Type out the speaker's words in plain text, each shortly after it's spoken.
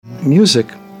music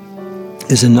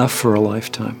is enough for a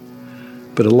lifetime,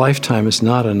 but a lifetime is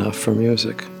not enough for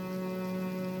music.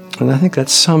 And I think that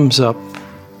sums up,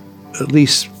 at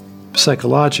least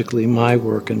psychologically, my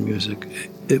work in music.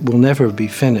 It will never be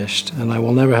finished, and I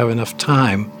will never have enough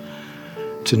time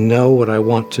to know what I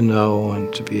want to know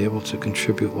and to be able to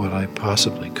contribute what I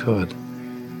possibly could.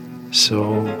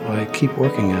 So I keep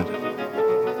working at it.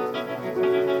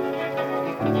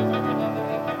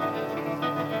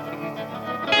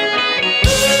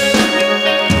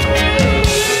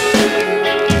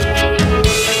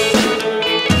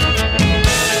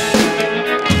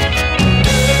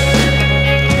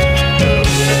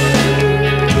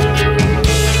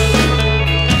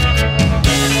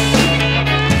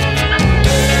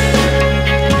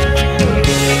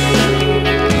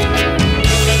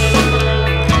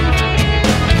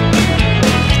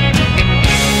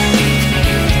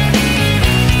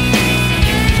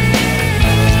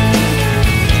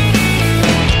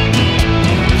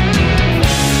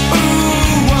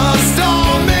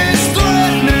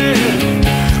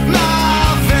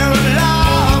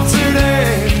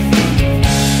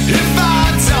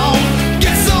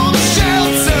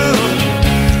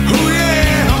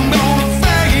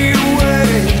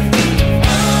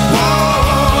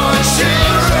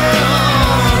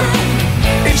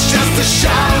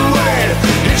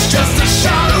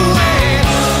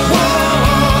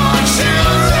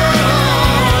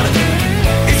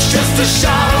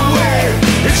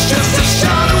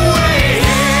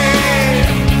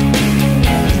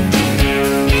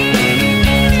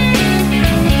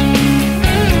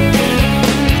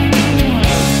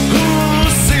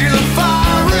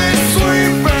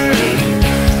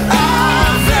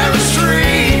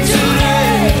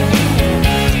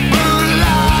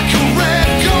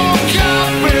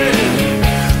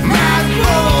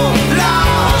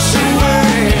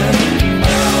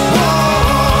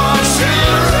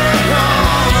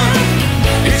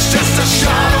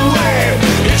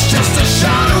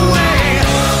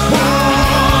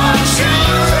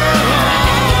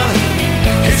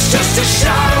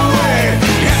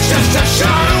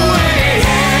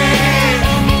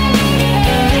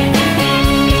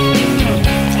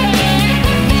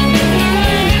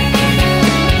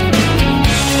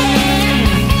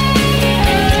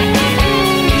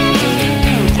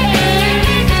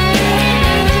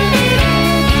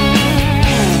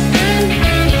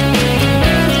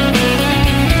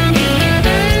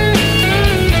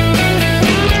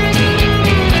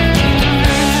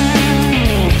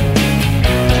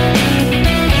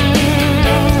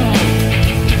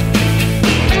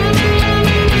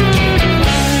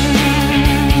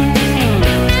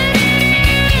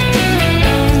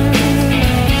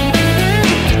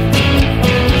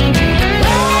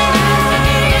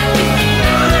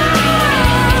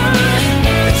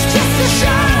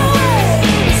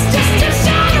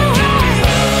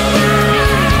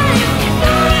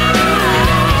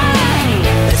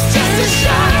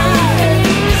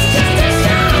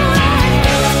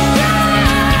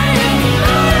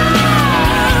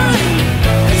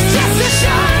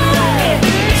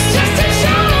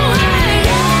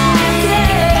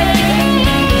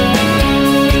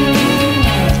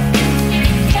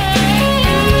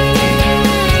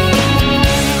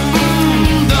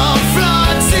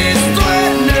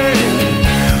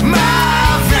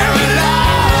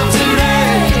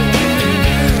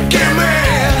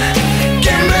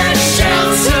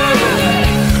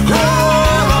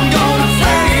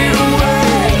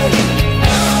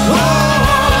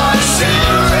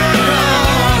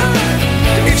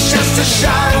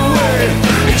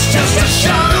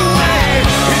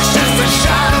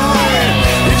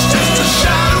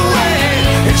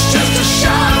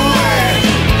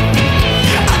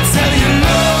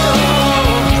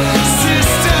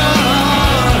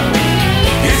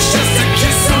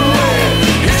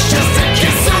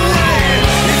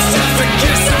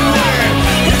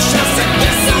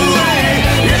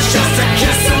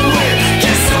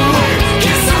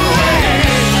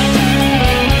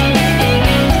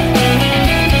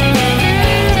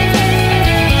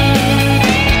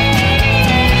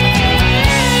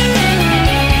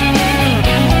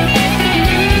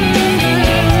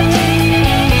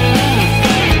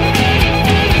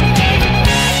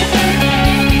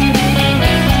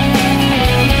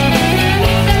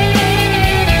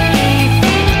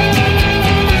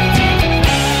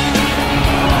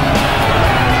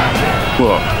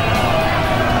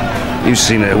 What? You've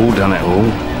seen it all, done it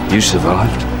all. You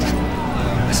survived.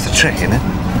 That's the trick, isn't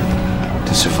it?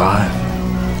 To survive.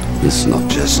 It's not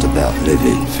just about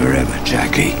living forever,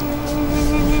 Jackie.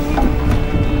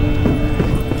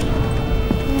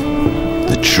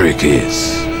 The trick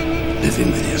is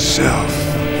living with yourself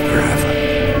forever.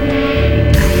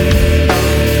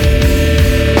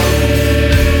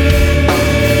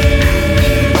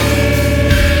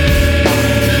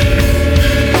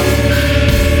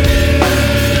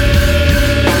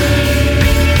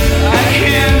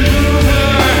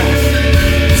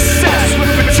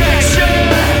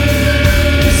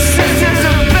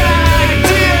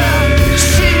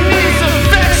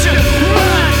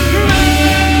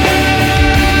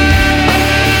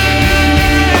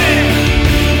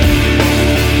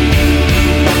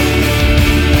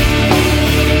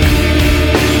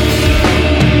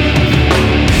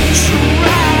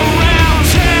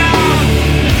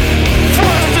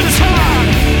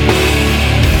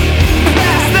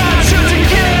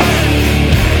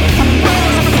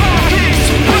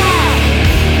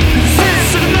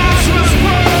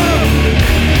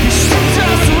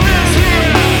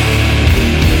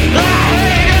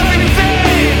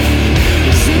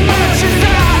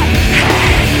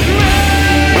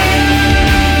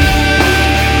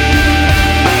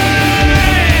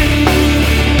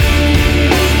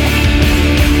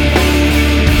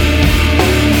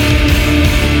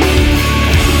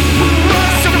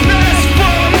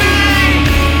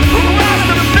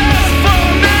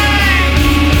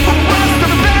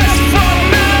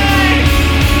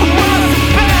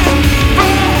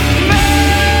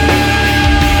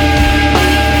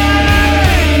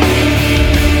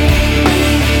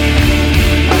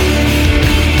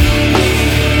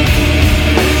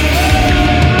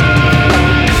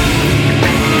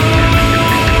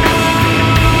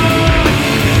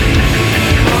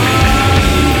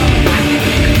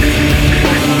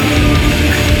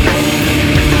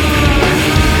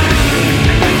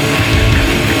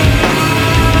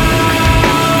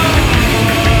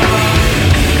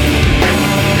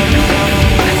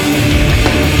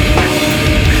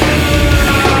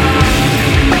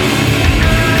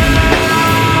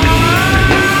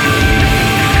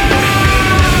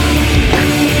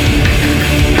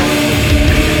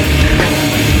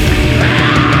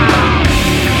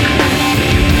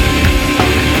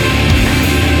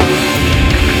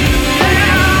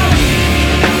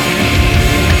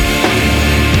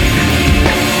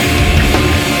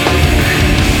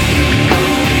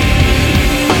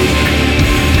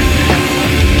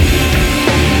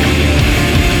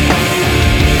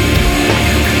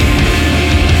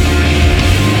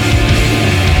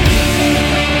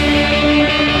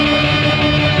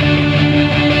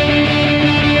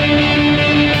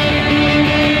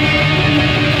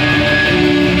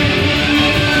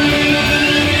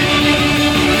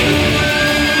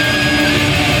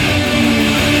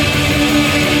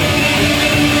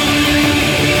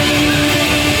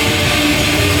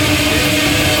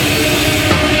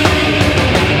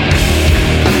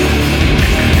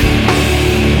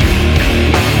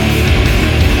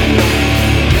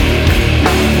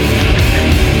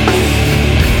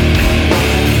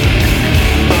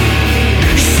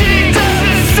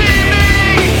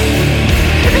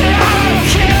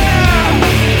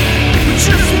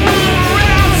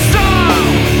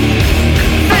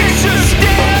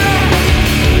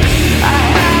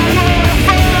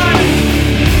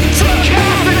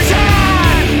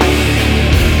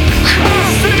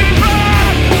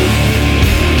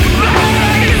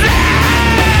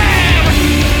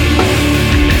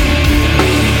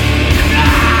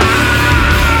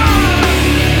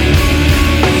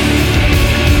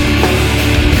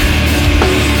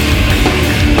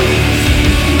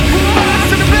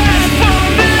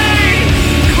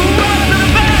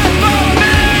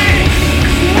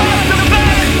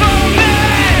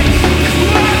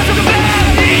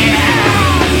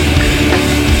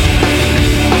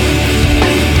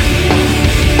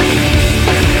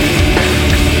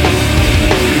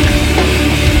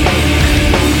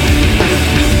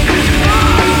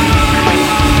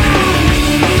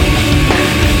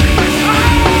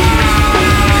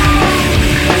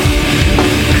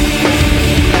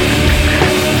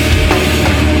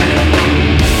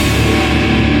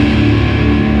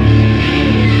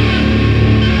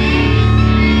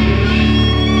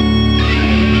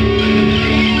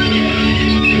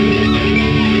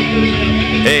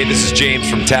 James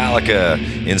from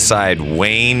Metallica inside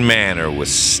Wayne Manor with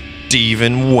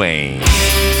Stephen Wayne.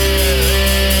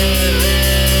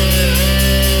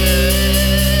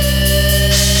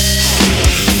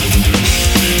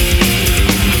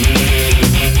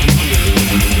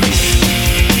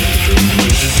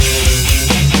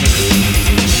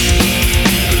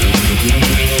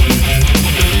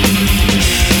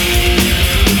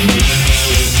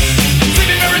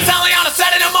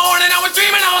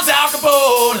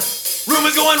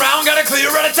 Rumors going round, got to clear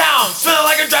out of town. Smell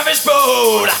like a traffic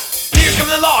boat.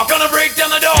 comes the law, gonna break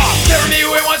down the door. Carry me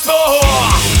away once more.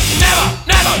 Never,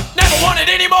 never, never want it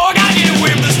anymore. Gotta get away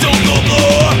from the stone cold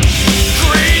floor.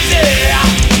 Crazy,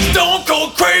 stone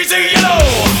cold crazy, you know.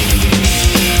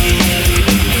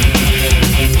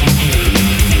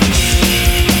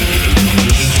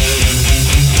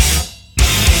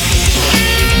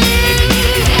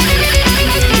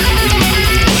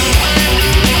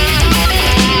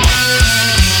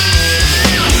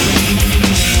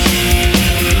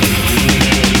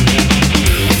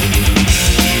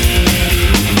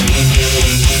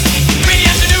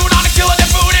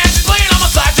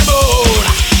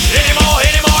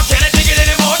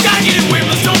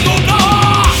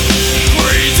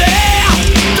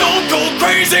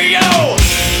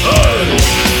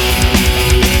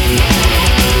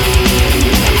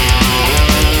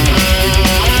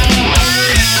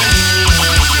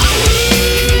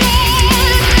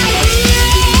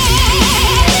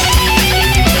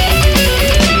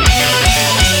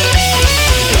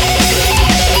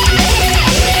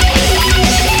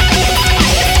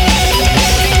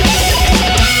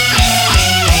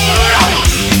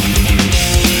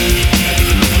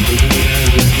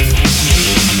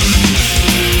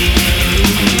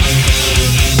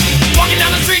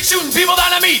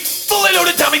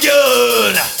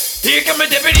 Here come a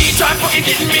deputy, try fucking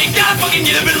hitting me. Gotta fucking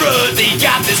get up and run. They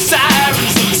got the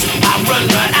sirens loose. I run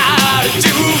right out of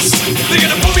juice. They're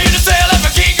gonna put me in a cell if I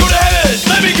can't go to heaven.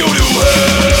 Let me go to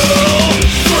hell.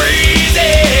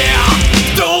 Crazy,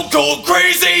 stone cold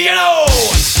crazy, you know.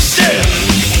 Yeah.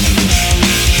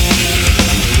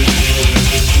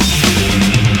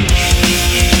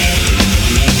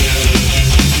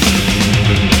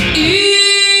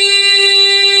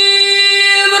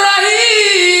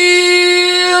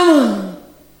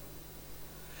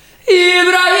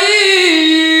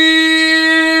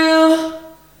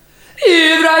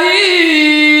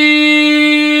 Ibrahim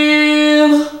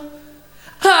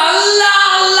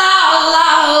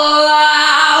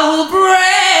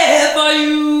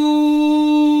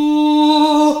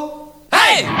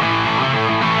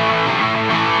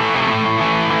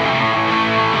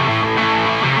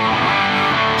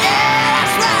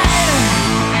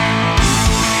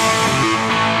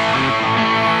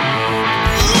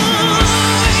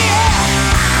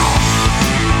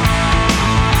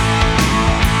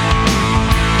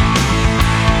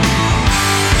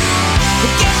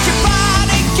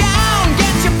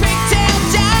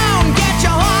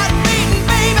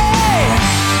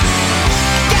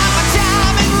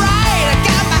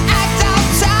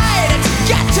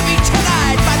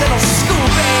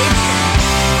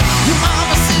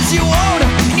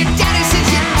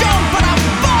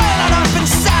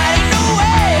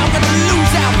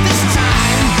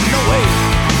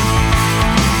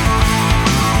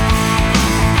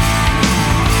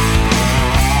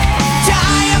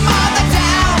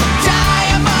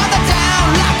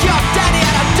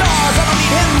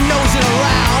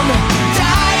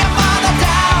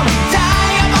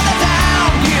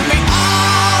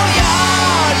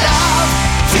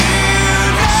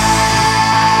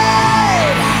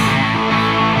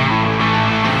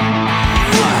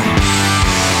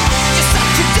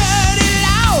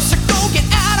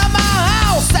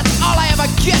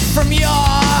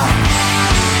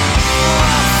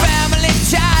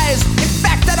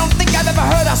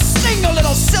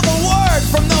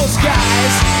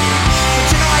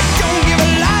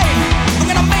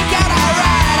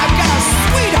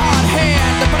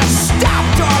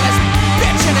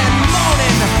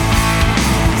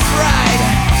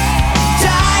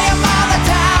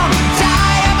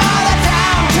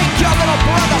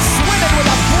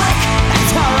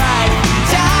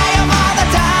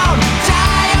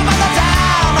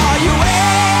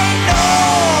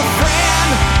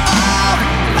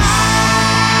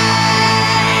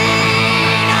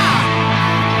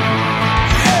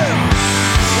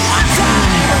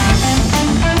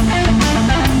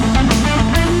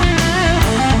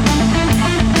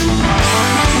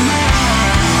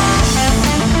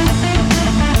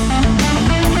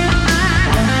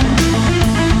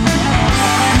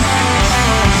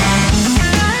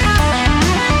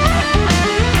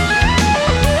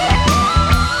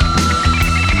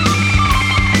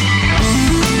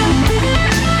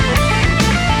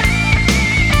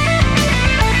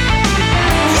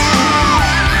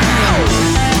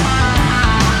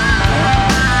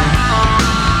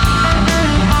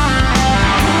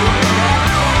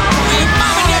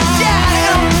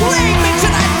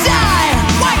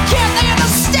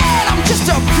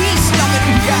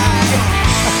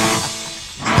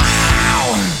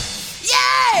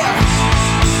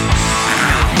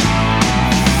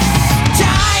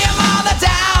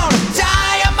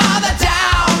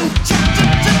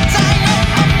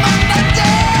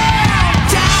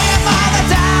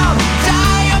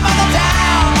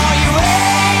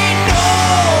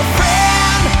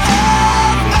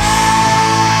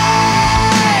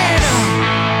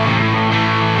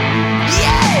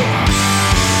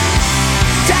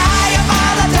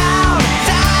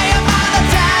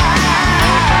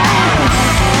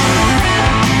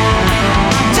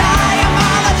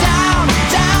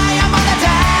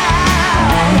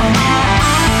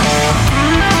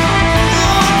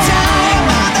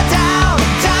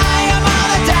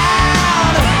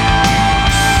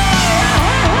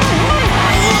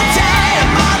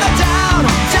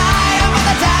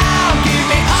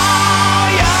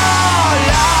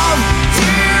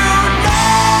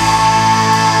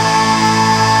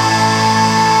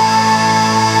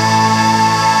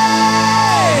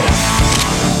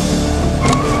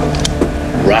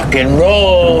rock and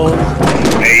roll.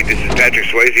 Hey, this is Patrick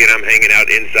Swayze, and I'm hanging out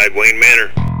inside Wayne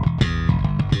Manor.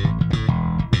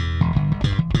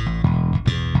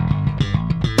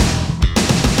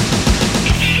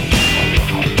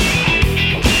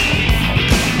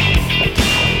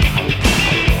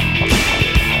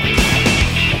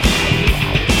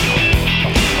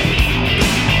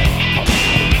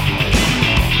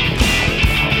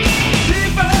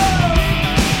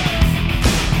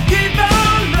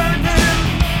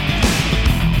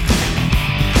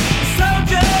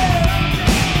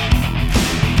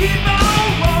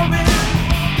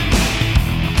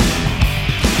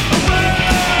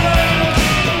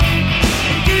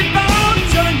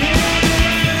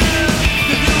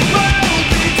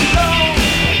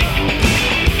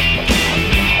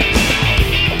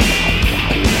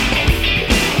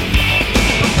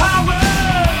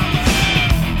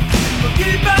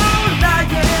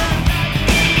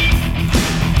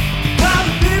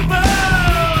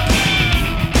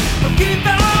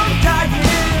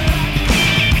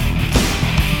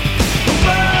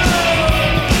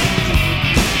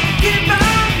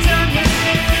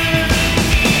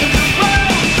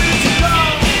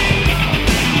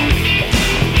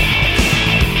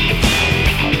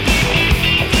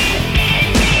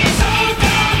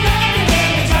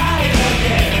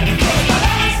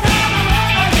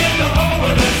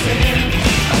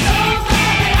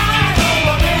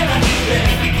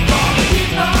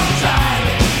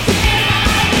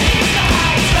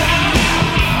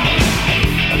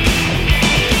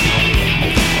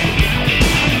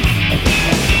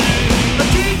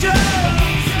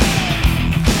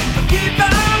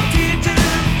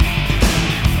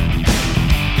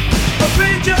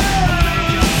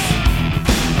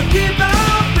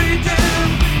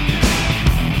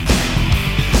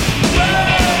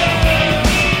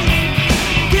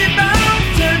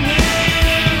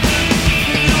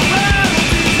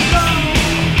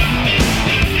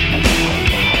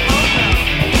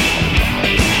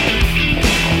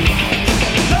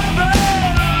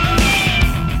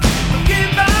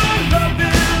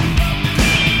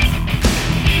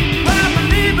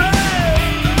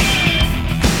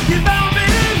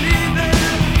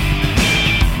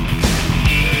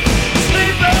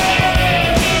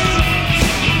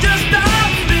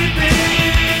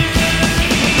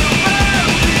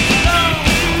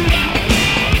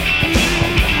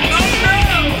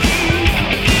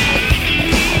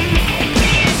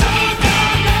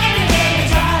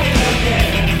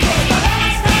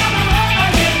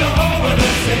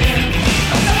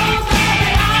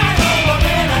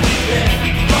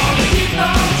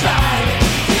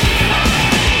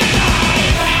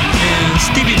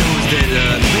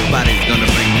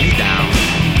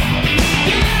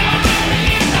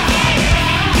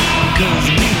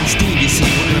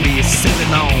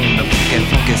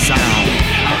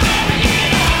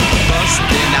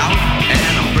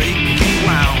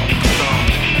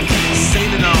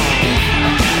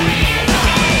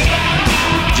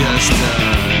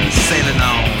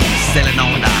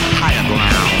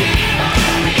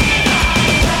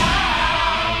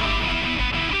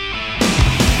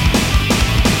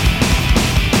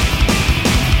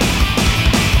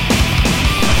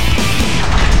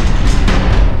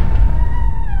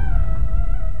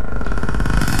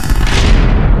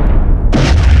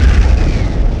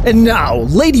 And now,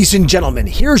 ladies and gentlemen,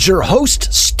 here's your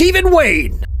host, Stephen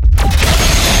Wayne.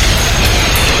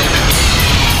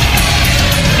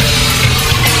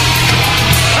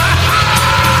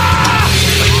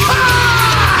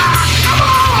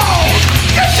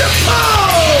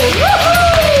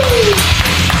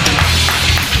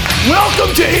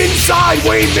 Welcome to Inside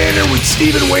Wayne Manor with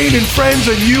Stephen Wayne and friends,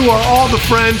 and you are all the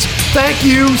friends. Thank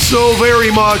you so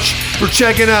very much for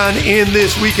checking on in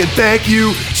this week, and thank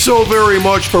you so very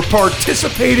much for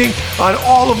participating on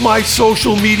all of my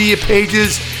social media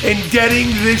pages and getting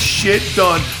this shit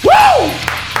done. Woo!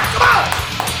 Come on!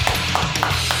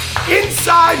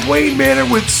 Inside Wayne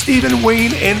Manor with Stephen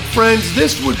Wayne and friends.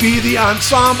 This would be the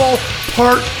ensemble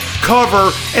part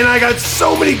cover, and I got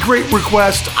so many great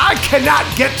requests. I cannot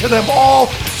get to them all,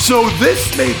 so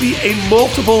this may be a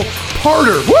multiple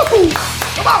parter. Woohoo!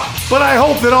 Come on! But I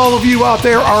hope that all of you out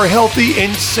there are healthy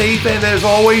and safe, and as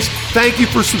always, thank you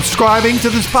for subscribing to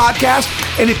this podcast.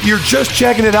 And if you're just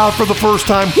checking it out for the first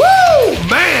time, woo!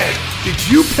 Man, did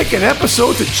you pick an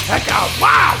episode to check out?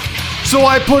 Wow! So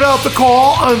I put out the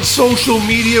call on social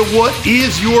media, what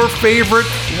is your favorite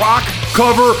rock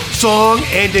cover song?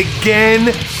 And again,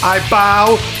 I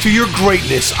bow to your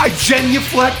greatness. I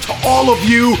genuflect to all of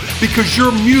you because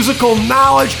your musical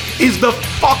knowledge is the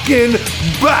fucking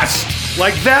best.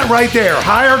 Like that right there,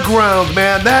 Higher Ground,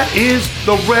 man. That is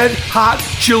the Red Hot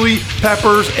Chili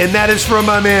Peppers, and that is from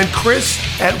my man Chris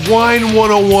at Wine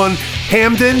 101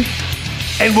 Hamden.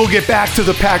 And we'll get back to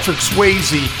the Patrick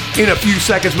Swayze in a few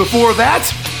seconds. Before that,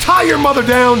 Tie Your Mother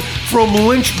Down from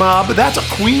Lynch Mob. That's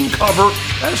a Queen cover.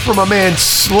 That is from my man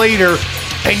Slater.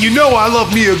 And you know I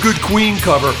love me a good Queen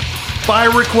cover. By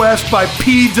request by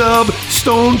P-Dub,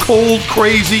 Stone Cold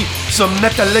Crazy, some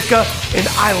Metallica, and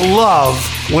I love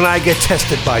when I get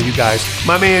tested by you guys.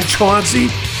 My man Chauncey,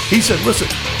 he said, listen,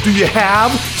 do you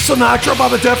have Sinatra by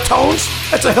the Deftones?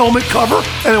 That's a Helmet cover.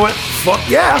 And I went, fuck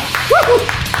yeah. Woo-hoo.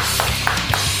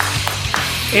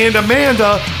 And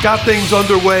Amanda got things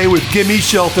underway with Gimme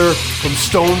Shelter from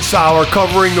Stone Sour,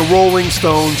 covering the Rolling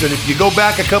Stones. And if you go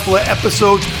back a couple of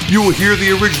episodes, you will hear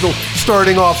the original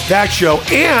starting off that show.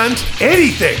 And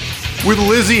anything with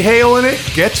Lizzie Hale in it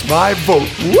gets my vote.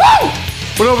 Woo!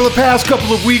 But over the past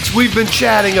couple of weeks, we've been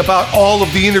chatting about all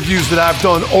of the interviews that I've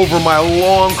done over my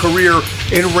long career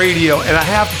in radio. And I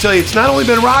have to tell you, it's not only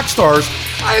been rock stars.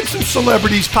 I had some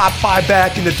celebrities pop by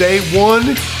back in the day.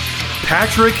 One,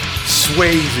 Patrick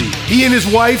Swayze. He and his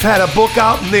wife had a book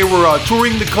out, and they were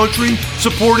touring the country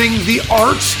supporting the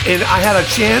arts, and I had a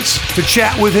chance to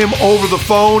chat with him over the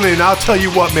phone, and I'll tell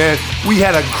you what, man, we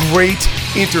had a great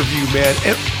interview, man.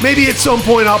 And maybe at some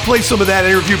point I'll play some of that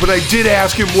interview, but I did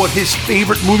ask him what his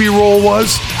favorite movie role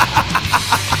was.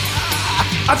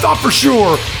 I thought for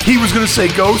sure he was going to say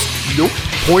Ghost. Nope.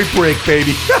 Point Break,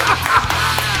 baby.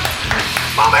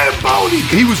 My man Boney.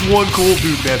 He was one cool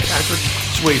dude, man, Patrick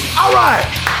Swayze. All right.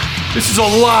 This is a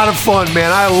lot of fun,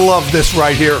 man. I love this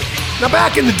right here. Now,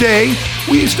 back in the day,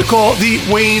 we used to call the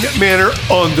Wayne Manor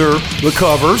Under the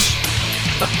Covers.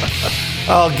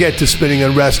 I'll get to Spinning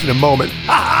Unrest in a moment.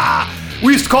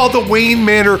 We used to call it the Wayne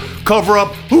Manor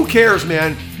Cover-Up. Who cares,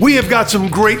 man? We have got some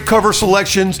great cover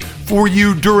selections for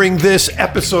you during this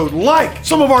episode. Like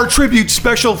some of our tribute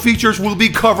special features will be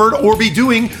covered or be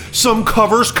doing some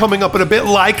covers coming up in a bit,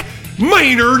 like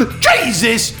Maynard,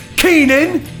 Jesus,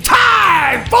 Keenan,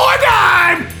 Time for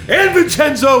Dime, and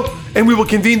Vincenzo. And we will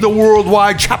convene the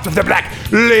worldwide Chopped of the Black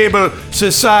Label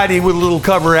Society with a little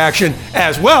cover action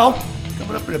as well.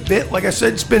 Coming up in a bit, like I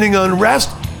said, Spinning Unrest.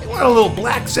 You want a little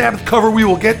Black Sabbath cover? We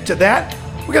will get to that.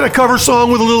 We got a cover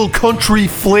song with a little country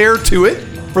flair to it.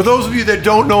 For those of you that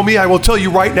don't know me, I will tell you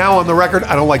right now on the record,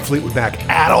 I don't like Fleetwood Mac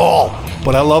at all.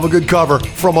 But I love a good cover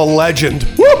from a legend.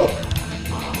 Woo!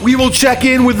 We will check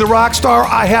in with the rock star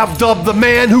I have dubbed the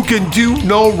man who can do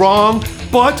no wrong.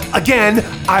 But again,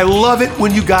 I love it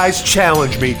when you guys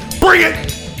challenge me. Bring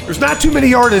it! There's not too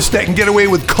many artists that can get away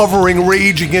with covering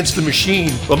Rage Against the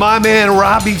Machine. But my man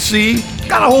Robbie C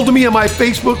got a hold of me on my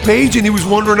Facebook page, and he was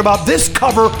wondering about this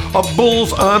cover of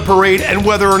Bulls on Parade and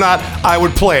whether or not I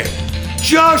would play it.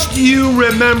 Just you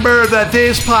remember that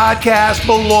this podcast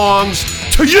belongs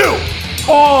to you.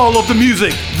 All of the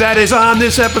music that is on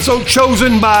this episode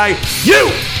chosen by you.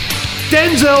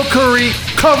 Denzel Curry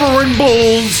covering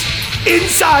Bulls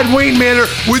inside Wayne Manor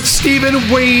with Stephen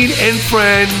Wayne and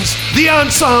Friends. The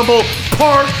Ensemble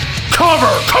Part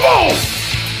Cover. Come on!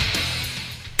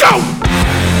 Go!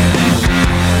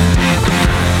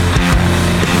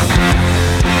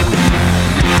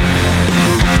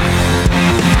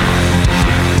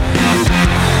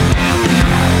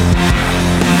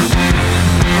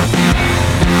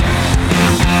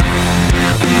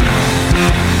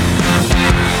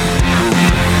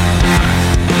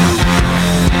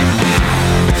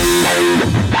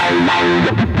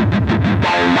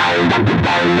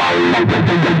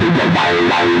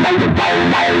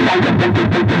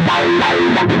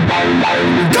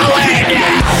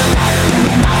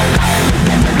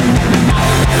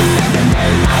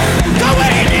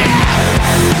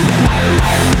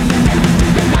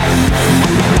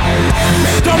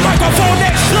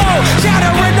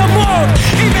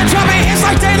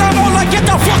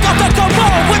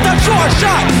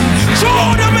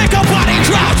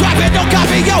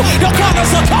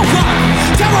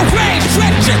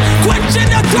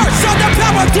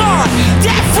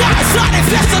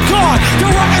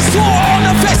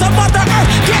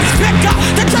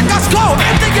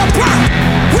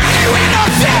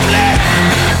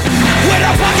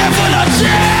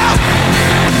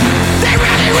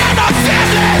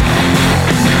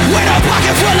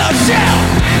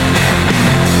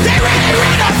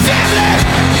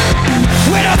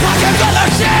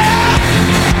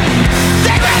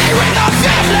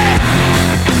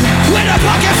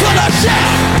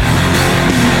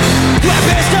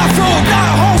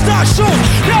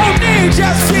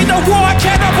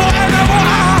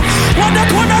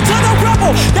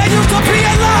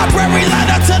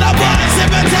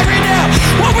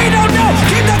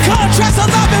 trust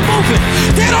of love and moving.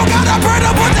 They don't gotta burn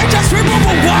up, but they just remove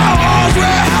a walls.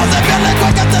 Warehouse and building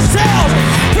quick up the cells.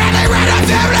 Ready, ready,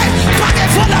 family, pocket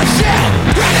full of shell.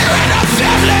 Ready, ready,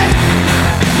 family,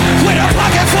 with a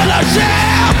pocket full of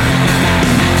shell.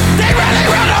 They really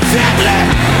run a family,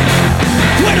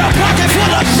 with a pocket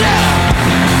full of shell.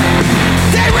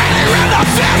 They really run a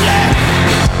family,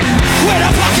 with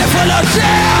a pocket full of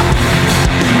shell.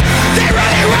 They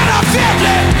really run a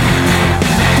family,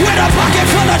 with a pocket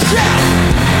full of shell.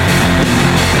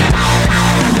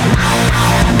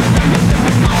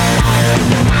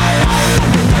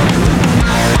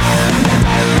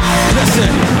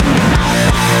 Listen.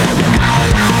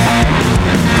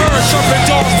 Birds, sharpened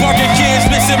dogs, barking kids,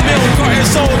 missing milk, carton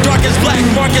soul, dark as black,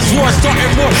 Marcus war,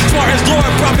 starting war, smart as Lord,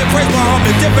 prophet, praise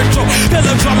Muhammad, different stroke,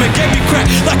 pillar drumming, gave me crack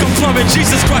like I'm plumbing,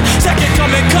 Jesus Christ, second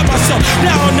coming, cut myself,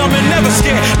 now I'm numb and never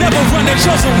scared, never running,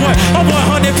 chosen one, I'm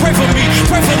 100, pray for me,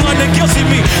 pray for London, guilty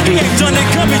me, he ain't done it,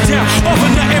 cut me down, over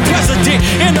nothing, president,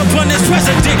 in abundance,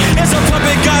 president, it's a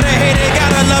puppet, gotta hate it,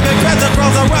 gotta love it, press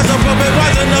across, I rise up,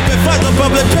 rising up, and fight the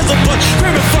public, pistol blood,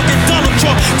 screaming fucking Donald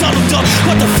Trump, Donald Duck,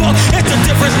 what the fuck, it's the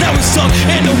difference, now we suck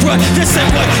in the rut, this ain't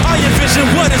what I envision,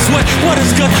 what is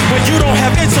good, when you don't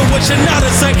have intuition, not a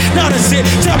saint, not a sin,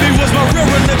 tell me what's my real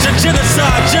religion,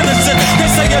 genocide, genesis, they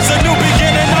say it's a new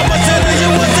beginning, I'ma tell you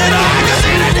what's in I can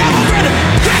see the devil grinning,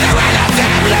 getting rid of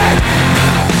family,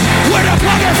 with a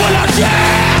pocket full of shit,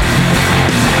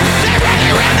 they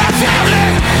really ran the family,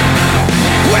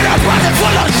 with a pocket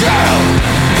full of shit,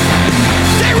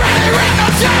 they really ran the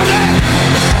family,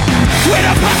 with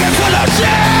a pocket full of shit,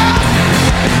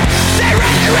 they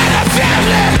really ran the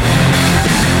family,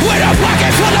 with a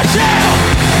pocket full of shit,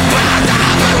 but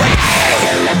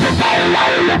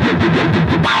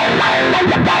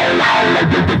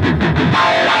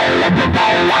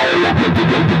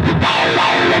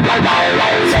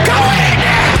go in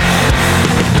there!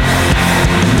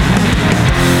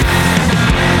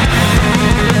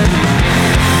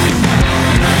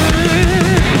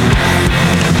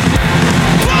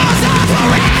 Balls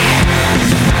operate!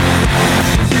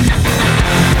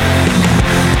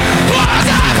 Balls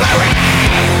operate!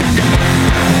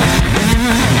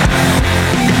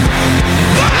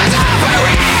 Balls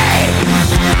operate!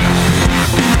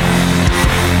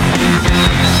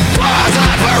 Balls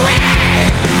operate!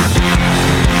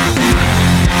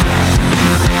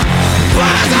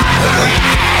 Balls operate!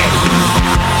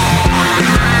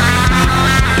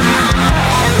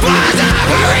 Balls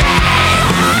operate!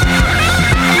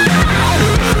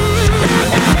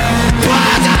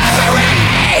 Balls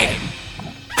operate!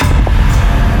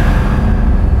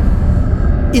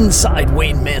 Inside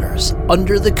Wayne Manor's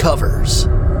Under the Covers.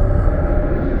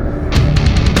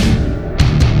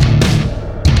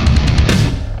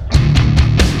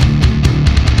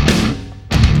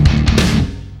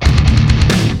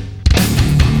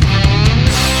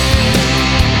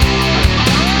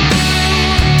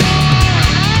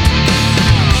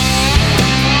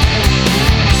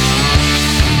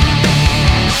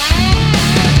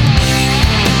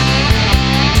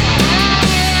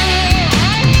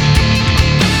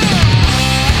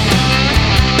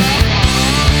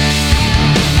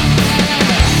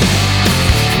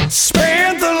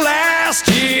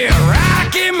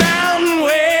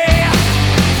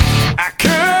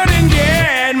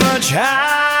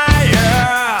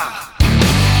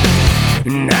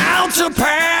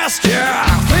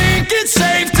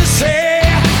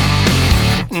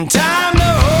 Time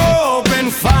to open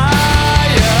fire,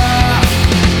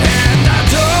 and I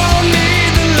don't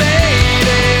need the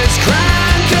ladies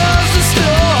crying 'cause the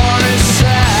story's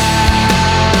sad.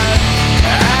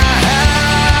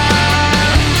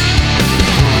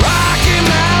 Rocky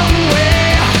Mountain Way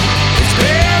is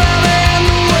better than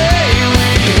the way we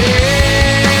had.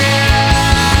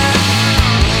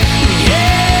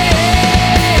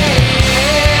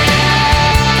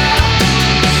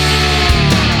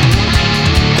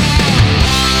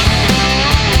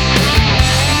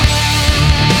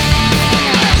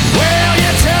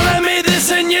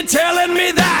 Telling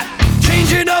me that,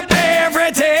 changing up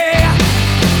every day.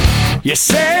 You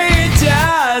say it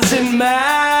doesn't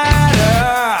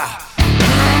matter.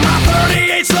 My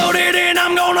 38's loaded and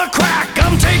I'm gonna crack.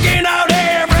 I'm taking out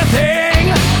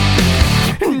everything.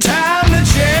 Time to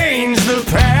change the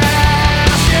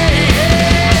past.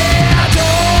 Yeah, I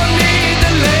don't need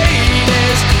the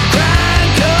ladies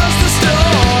crying 'cause the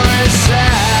story's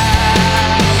sad.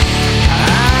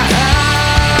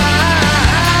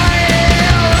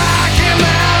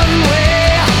 Mountain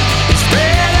Way, it's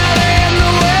better than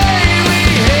the way we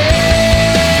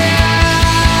had.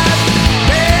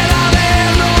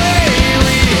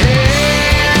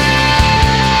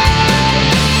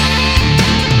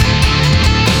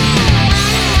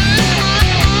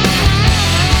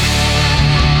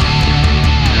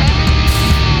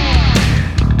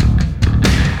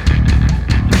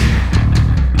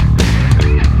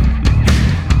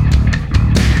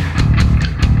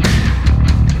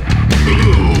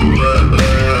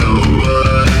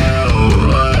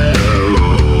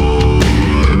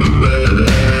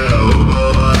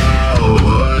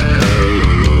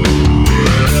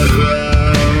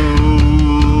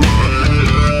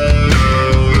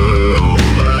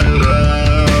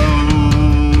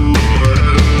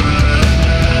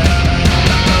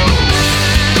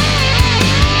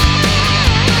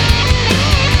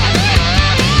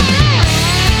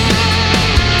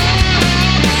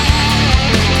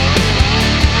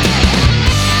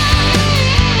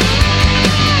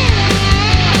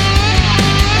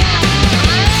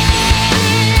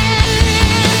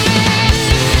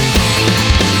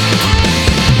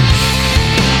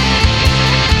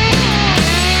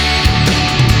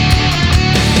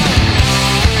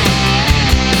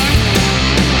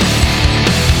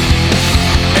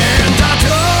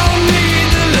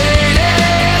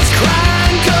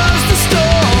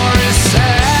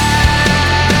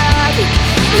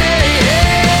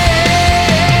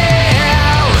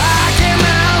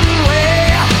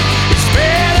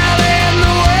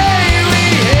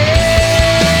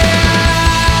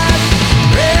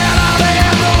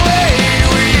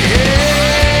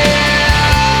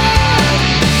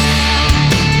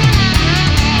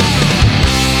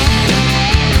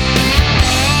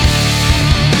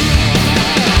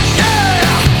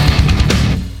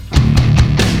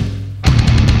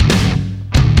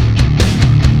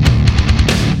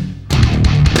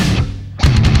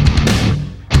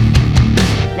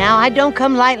 I don't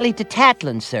come lightly to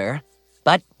tattling, sir.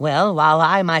 But, well, while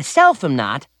I myself am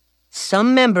not,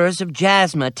 some members of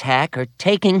Jasma Attack are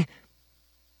taking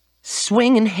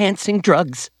swing-enhancing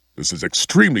drugs. This is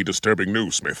extremely disturbing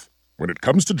news, Smith. When it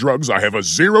comes to drugs, I have a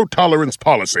zero-tolerance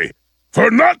policy for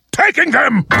not taking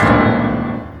them!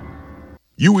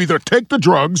 You either take the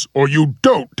drugs or you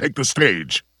don't take the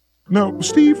stage. Now,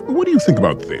 Steve, what do you think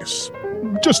about this?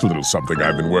 Just a little something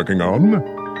I've been working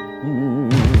on.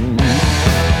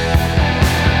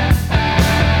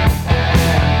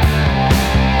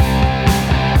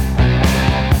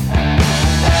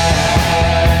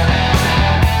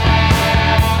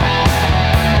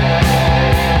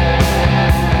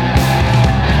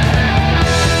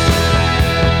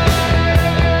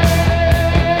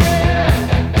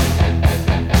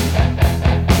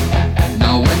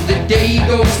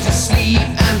 Goes to sleep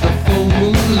and the full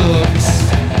moon looks,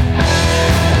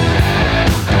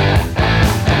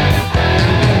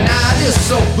 and the night is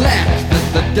so black that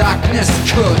the darkness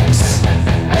cooks.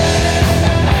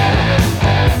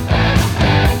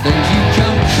 Then you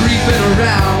come creeping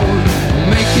around,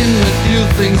 making me do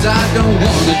things I don't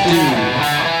want to do.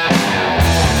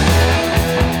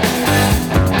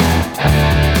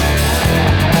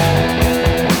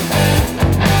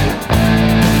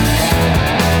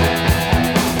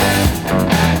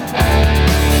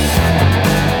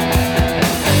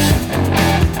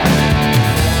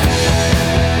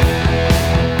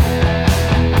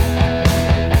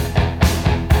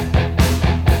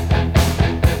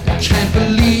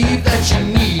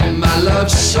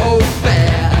 So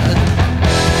bad,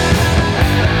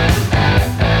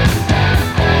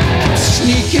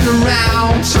 sneaking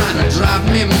around, trying to drive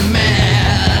me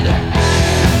mad.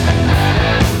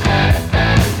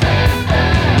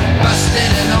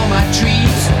 Busting in all my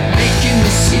dreams, making me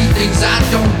see things I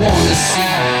don't want to see.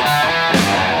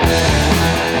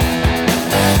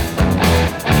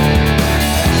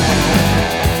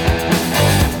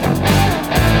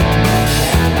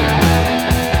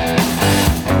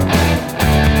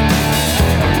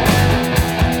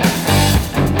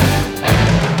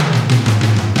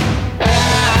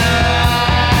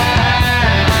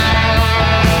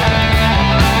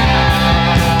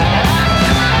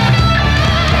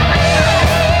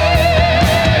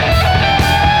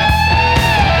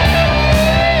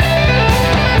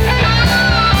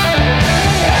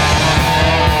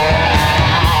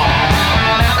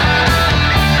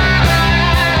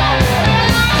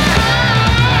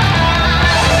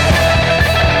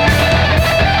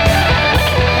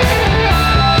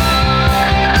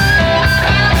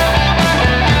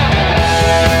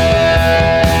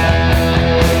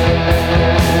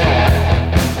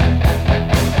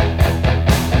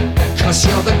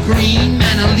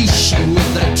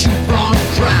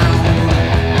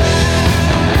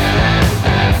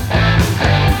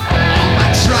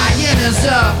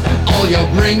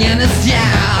 Bringing us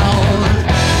down.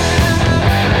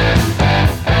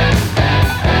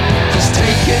 Just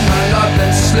taking my love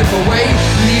and slip away,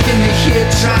 leaving me here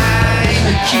trying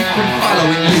to keep from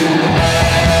following you.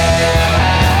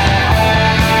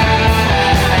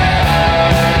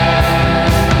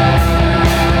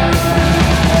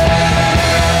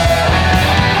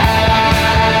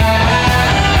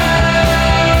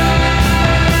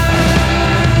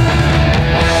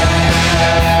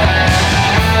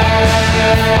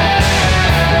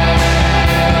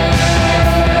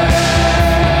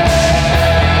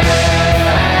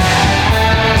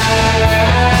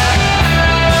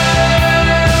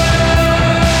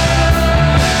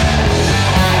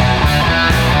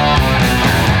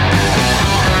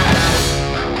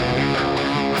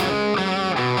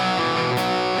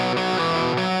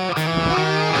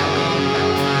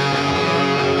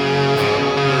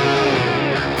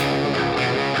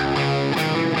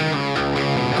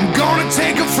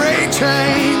 Take a freight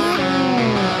train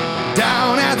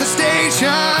down at the station,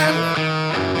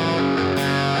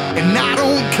 and I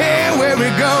don't care where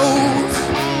it goes.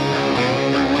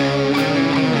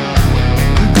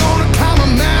 I'm gonna climb a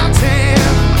mountain,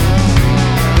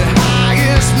 the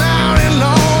highest mountain,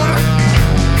 Lord.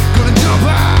 Gonna jump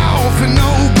off and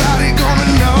nobody gonna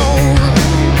know.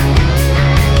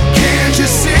 Can't you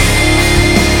see?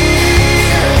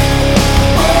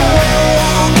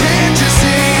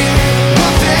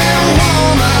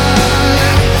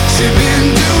 Been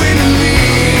doing to me.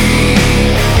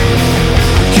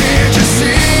 Can't you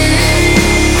see?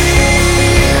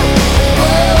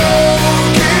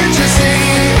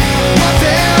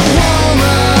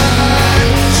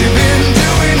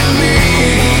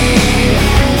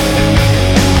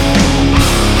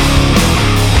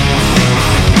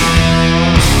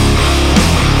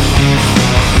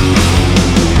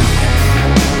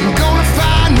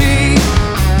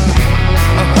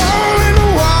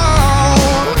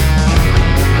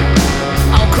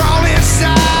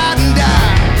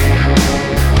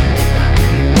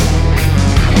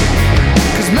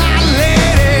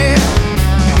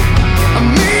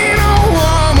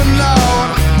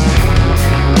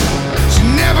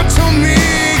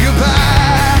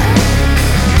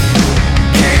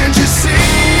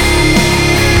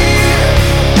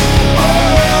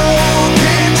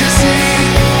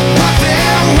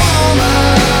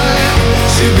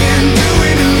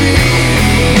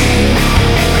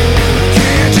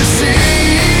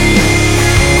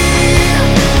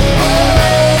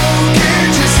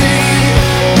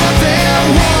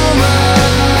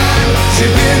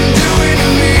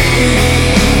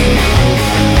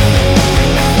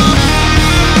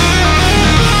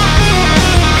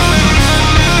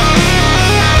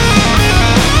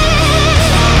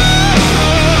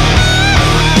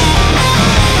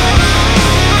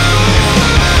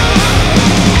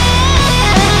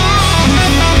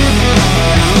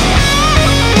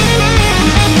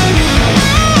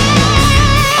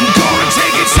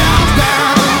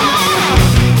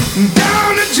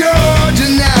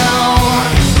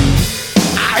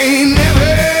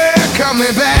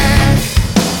 me back.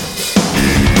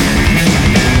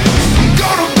 I'm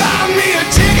gonna buy me a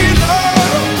ticket,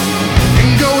 Lord,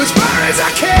 and go as far as I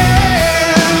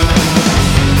can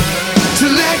to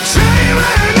that train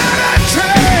line out that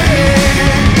train.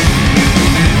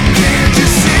 Can't you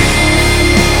see?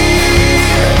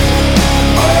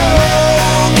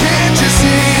 Oh, can't you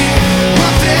see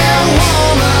what that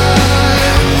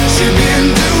woman she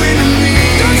been doing to me?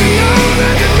 Don't you know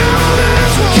that you know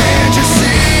that's wrong? Can't you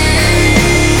see?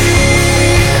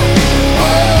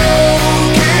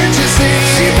 Oh, can't you see?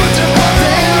 She put the what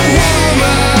that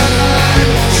woman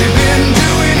she been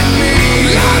doing to me?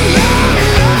 La la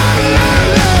la la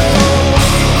la.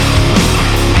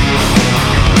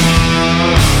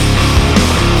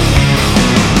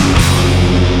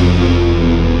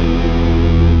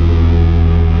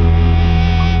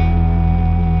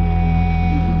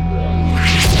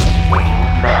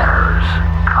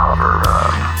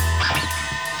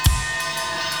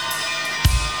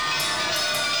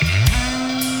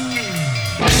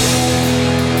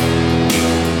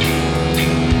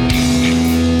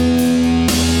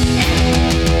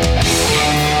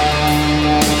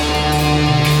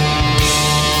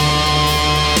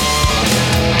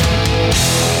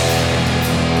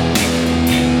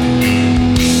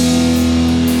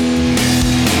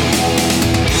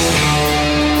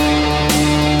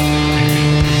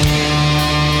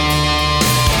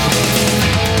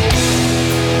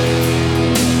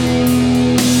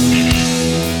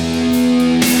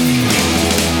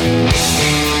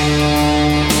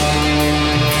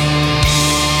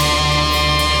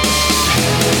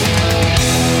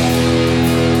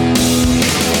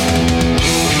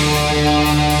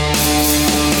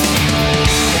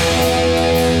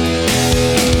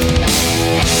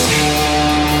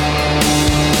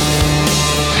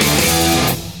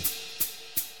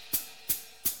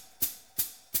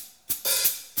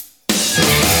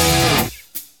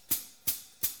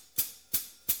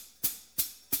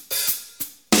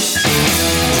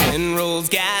 Generals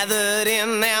gathered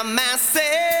in their masses,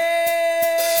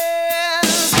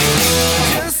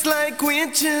 just like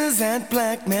witches at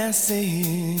black masses.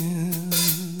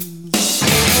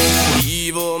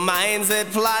 Evil minds that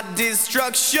plot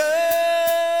destruction,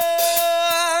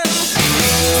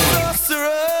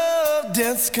 sorcerer of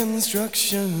death's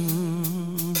construction.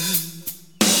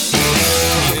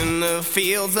 In the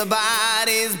fields the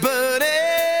bodies burning,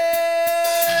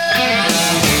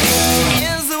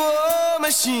 as the war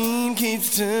machine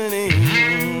keeps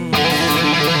turning.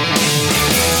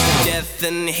 Death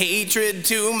and hatred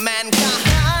to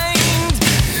mankind,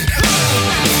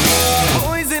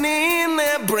 poison in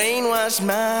their brainwashed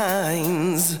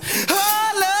minds.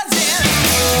 Oh, Lord, yeah.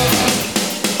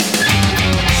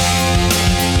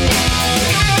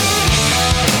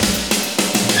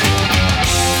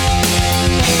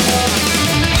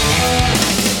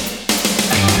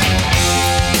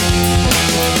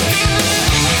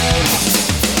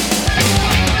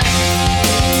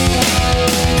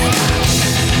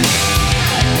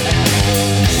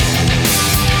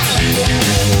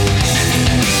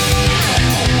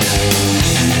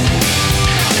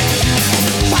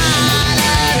 Wow.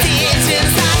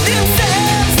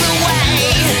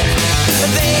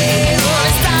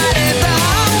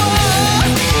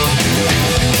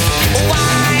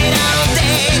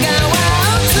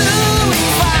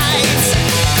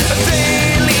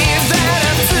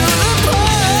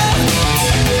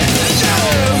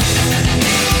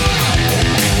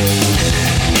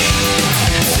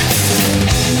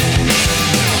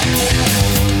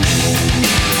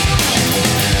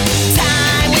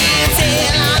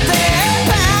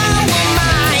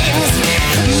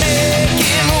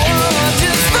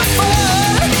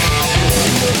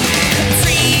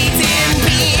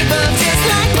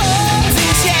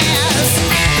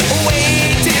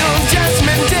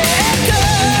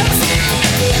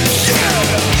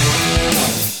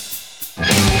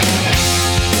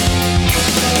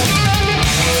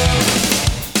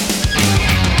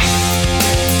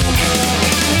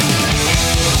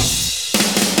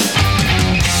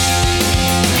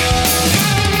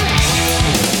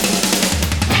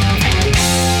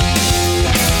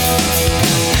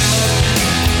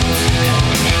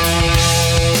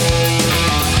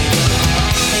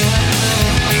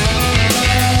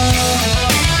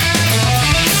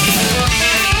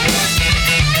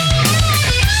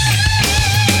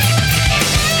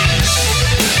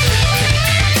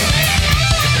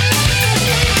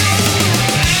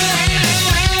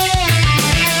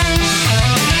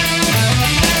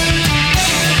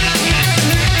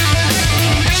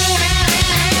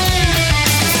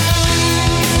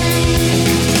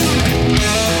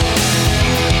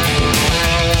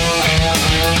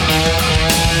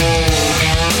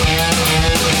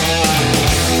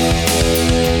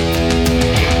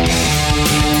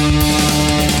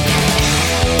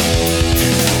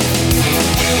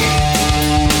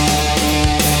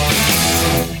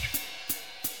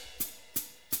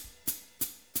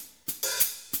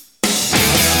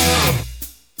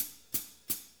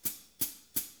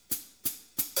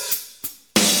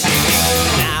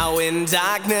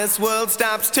 darkness, world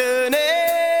stops turning.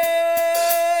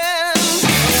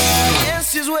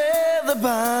 This is where the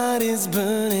body's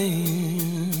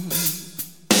burning.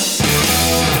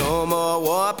 No more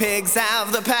war pigs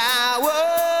have the power.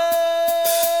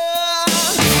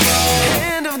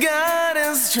 Hand of God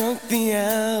has struck the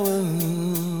hour.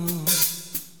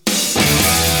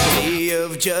 Day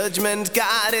of judgment,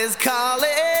 God is calling.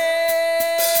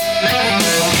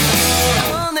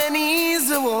 On their knees,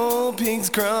 the war pigs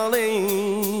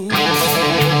crawling,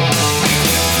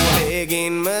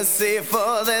 begging mercy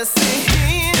for their sins.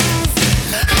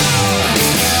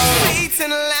 Satan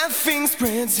laughing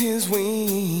spreads his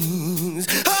wings.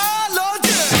 Oh Lord,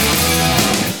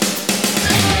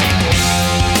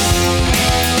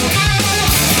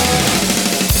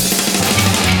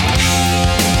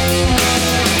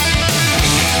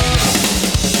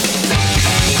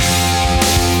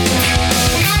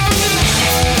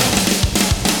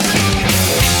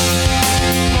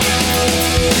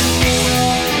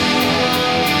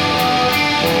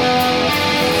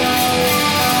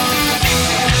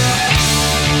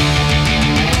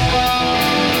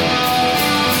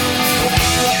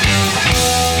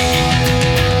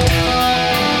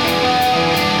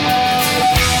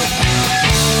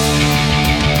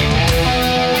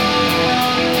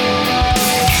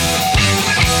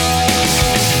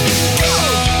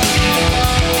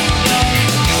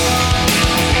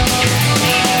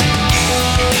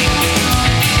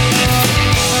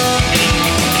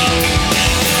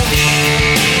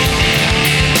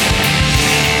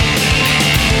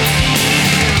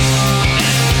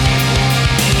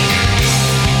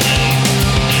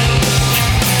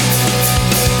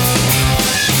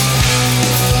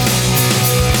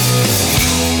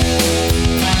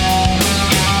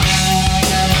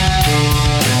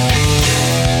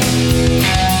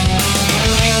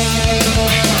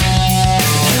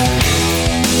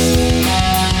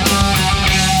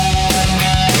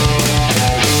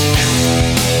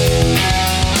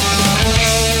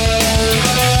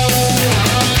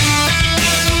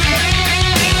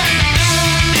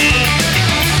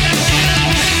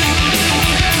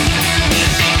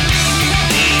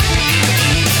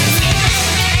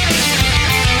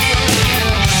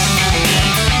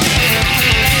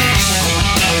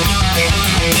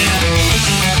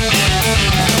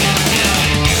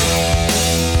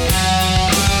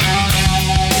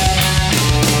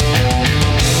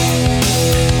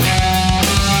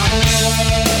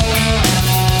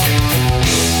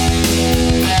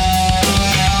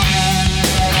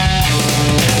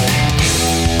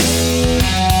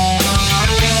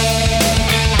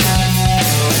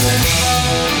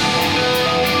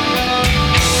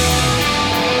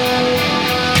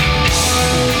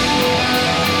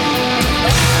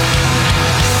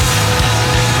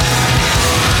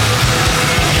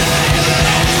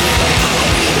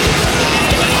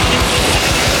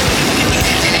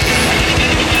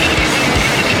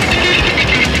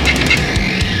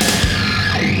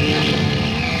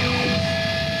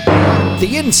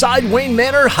 the Inside Wayne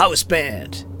Manor House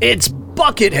Band. It's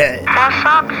Buckethead. What's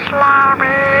up,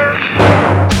 slobbies?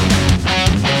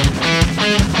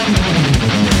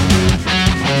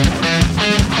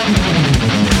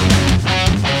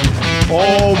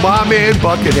 Oh, my man,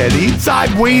 Buckethead.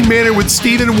 Inside Wayne Manor with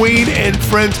Stephen Wayne and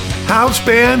Friends. House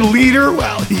band leader.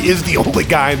 Well, he is the only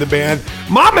guy in the band.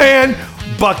 My man,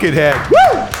 Buckethead.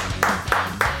 Woo!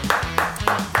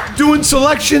 Doing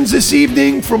selections this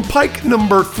evening from Pike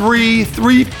number 3,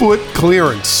 3-foot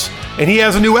clearance. And he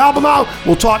has a new album out.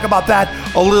 We'll talk about that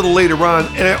a little later on.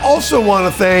 And I also want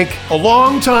to thank a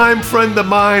longtime friend of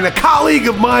mine, a colleague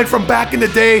of mine from back in the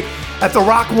day at the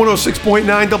Rock 106.9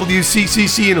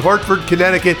 WCCC in Hartford,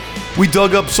 Connecticut. We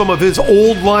dug up some of his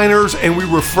old liners and we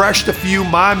refreshed a few.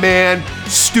 My man,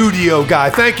 Studio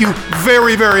Guy. Thank you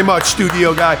very, very much,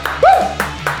 Studio Guy. Woo!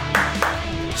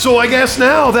 So I guess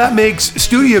now that makes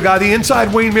Studio Guy the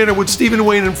Inside Wayne Manor with Stephen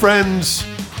Wayne and Friends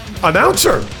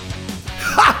announcer.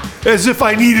 Ha! As if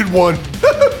I needed one.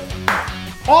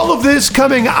 All of this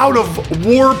coming out of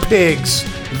War Pigs,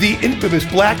 the infamous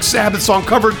Black Sabbath song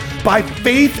covered by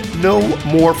Faith No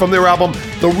More from their album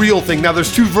The Real Thing. Now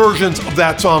there's two versions of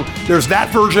that song. There's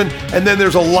that version and then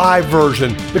there's a live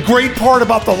version. The great part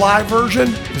about the live version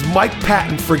is Mike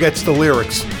Patton forgets the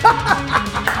lyrics.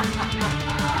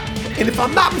 And if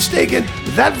I'm not mistaken,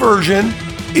 that version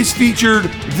is featured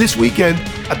this weekend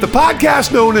at the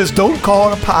podcast known as Don't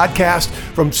Call It a Podcast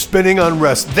from Spinning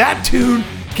Unrest. That tune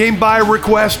came by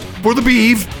request for the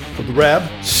Beeve, for the Reb,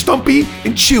 Stumpy,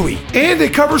 and Chewy. And a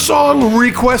cover song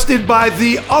requested by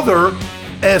the other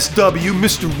SW,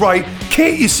 Mr. Right,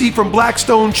 Can't You See from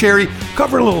Blackstone Cherry,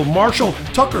 covering a little Marshall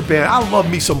Tucker band. I love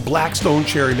me some Blackstone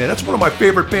Cherry, man. That's one of my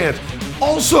favorite bands.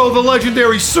 Also, the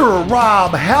legendary Sir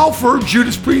Rob Halford,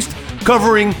 Judas Priest,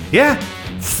 covering,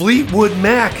 Fleetwood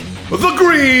Mac. The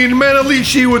Green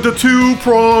Manalishi with the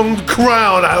two-pronged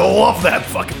crown. I love that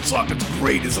fucking song. It's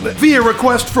great, isn't it? Via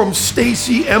request from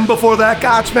Stacy M. Before that,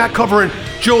 Godsmack covering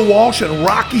Joe Walsh and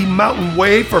Rocky Mountain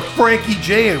Way for Frankie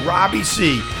J. and Robbie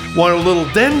C. Want a little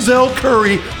Denzel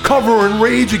Curry covering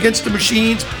Rage Against the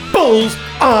Machine's Bulls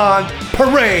on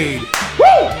Parade.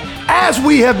 Woo! As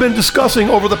we have been discussing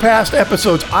over the past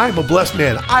episodes, I'm a blessed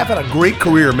man. I've had a great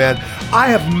career, man. I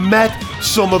have met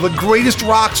some of the greatest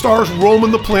rock stars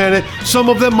roaming the planet. Some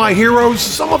of them my heroes,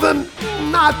 some of them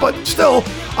not, but still,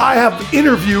 I have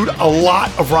interviewed a lot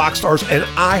of rock stars, and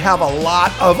I have a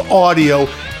lot of audio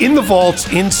in the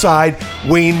vaults inside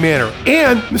Wayne Manor.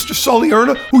 And Mr. Sully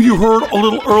Erna, who you heard a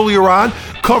little earlier on,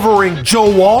 covering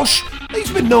Joe Walsh.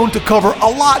 He's been known to cover a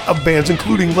lot of bands,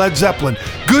 including Led Zeppelin.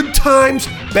 Good Times,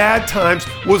 Bad Times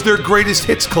was their greatest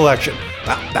hits collection.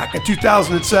 Back in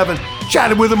 2007,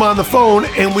 chatted with him on the phone,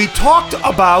 and we talked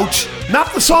about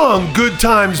not the song Good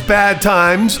Times, Bad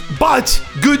Times, but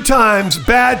Good Times,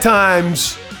 Bad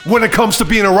Times when it comes to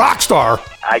being a rock star.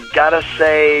 I gotta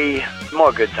say,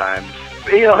 more Good Times.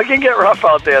 You know, it can get rough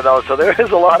out there, though, so there is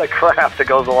a lot of crap that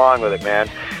goes along with it, man.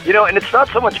 You know, and it's not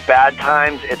so much bad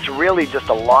times, it's really just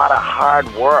a lot of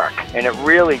hard work, and it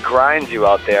really grinds you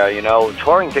out there, you know.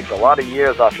 Touring takes a lot of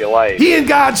years off your life. He and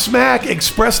Godsmack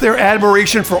express their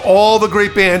admiration for all the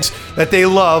great bands that they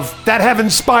love that have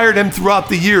inspired him throughout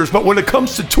the years, but when it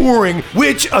comes to touring,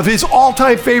 which of his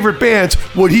all-time favorite bands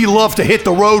would he love to hit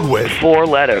the road with? 4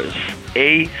 letters.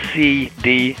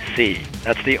 AC/DC.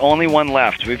 That's the only one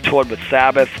left. We've toured with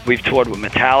Sabbath, we've toured with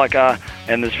Metallica,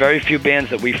 and there's very few bands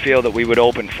that we feel that we would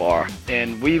open for.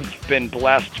 And we've been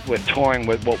blessed with touring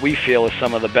with what we feel is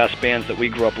some of the best bands that we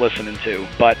grew up listening to.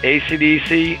 But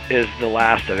AC/DC is the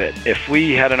last of it. If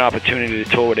we had an opportunity to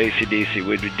tour with AC/DC,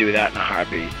 we would do that in a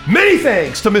heartbeat. Many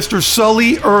thanks to Mr.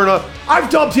 Sully Erna. I've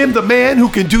dubbed him the man who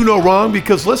can do no wrong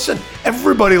because, listen,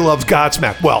 everybody loves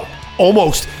Godsmack. Well,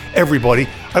 almost everybody.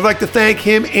 I'd like to thank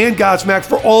him and Godsmack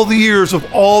for all the years of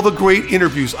all the great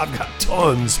interviews. I've got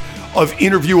tons of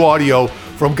interview audio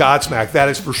from Godsmack, that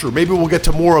is for sure. Maybe we'll get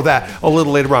to more of that a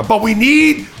little later on. But we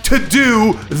need to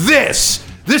do this.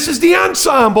 This is the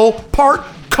ensemble part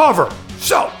cover.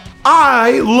 So,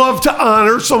 I love to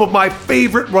honor some of my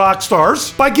favorite rock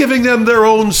stars by giving them their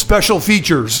own special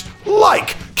features,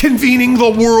 like convening the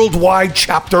worldwide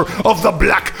chapter of the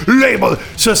Black Label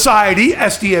Society,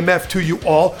 SDMF to you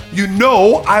all. You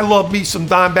know I love me some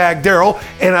Dimebag Darrell,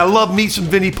 and I love me some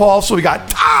Vinnie Paul, so we got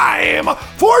Time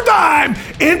for Dime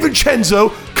and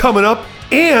Vincenzo coming up,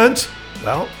 and,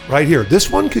 well, right here,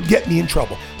 this one could get me in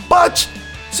trouble, but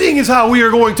seeing as how we are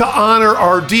going to honor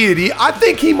our deity, I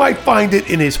think he might find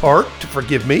it in his heart to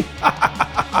forgive me.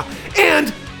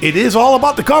 And it is all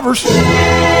about the covers.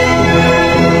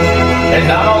 And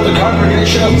now the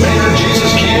congregation of Maynard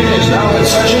Jesus Keenan is now in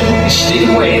session.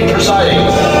 Steve Wayne presiding.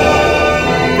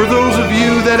 For those of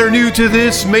you that are new to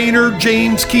this, Maynard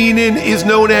James Keenan is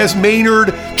known as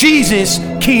Maynard Jesus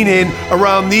Keenan.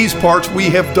 Around these parts, we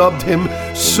have dubbed him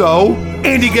so.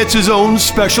 And he gets his own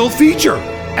special feature,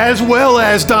 as well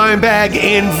as Dimebag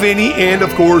and Vinny and,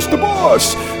 of course, the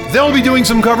boss. They'll be doing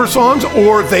some cover songs,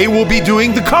 or they will be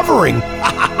doing the covering.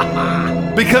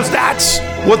 Because that's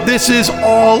what this is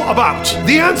all about.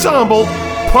 The ensemble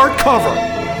part cover.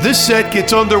 This set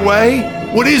gets underway.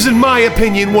 What is, in my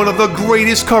opinion, one of the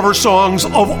greatest cover songs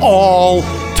of all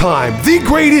time. The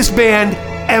greatest band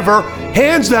ever,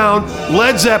 hands down,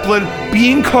 Led Zeppelin,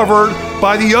 being covered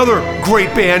by the other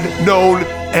great band known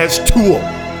as Tool.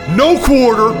 No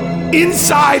Quarter,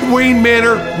 inside Wayne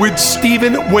Manor with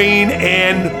Stephen Wayne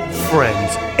and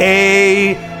friends.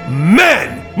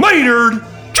 Amen. Maynard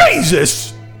Jesus.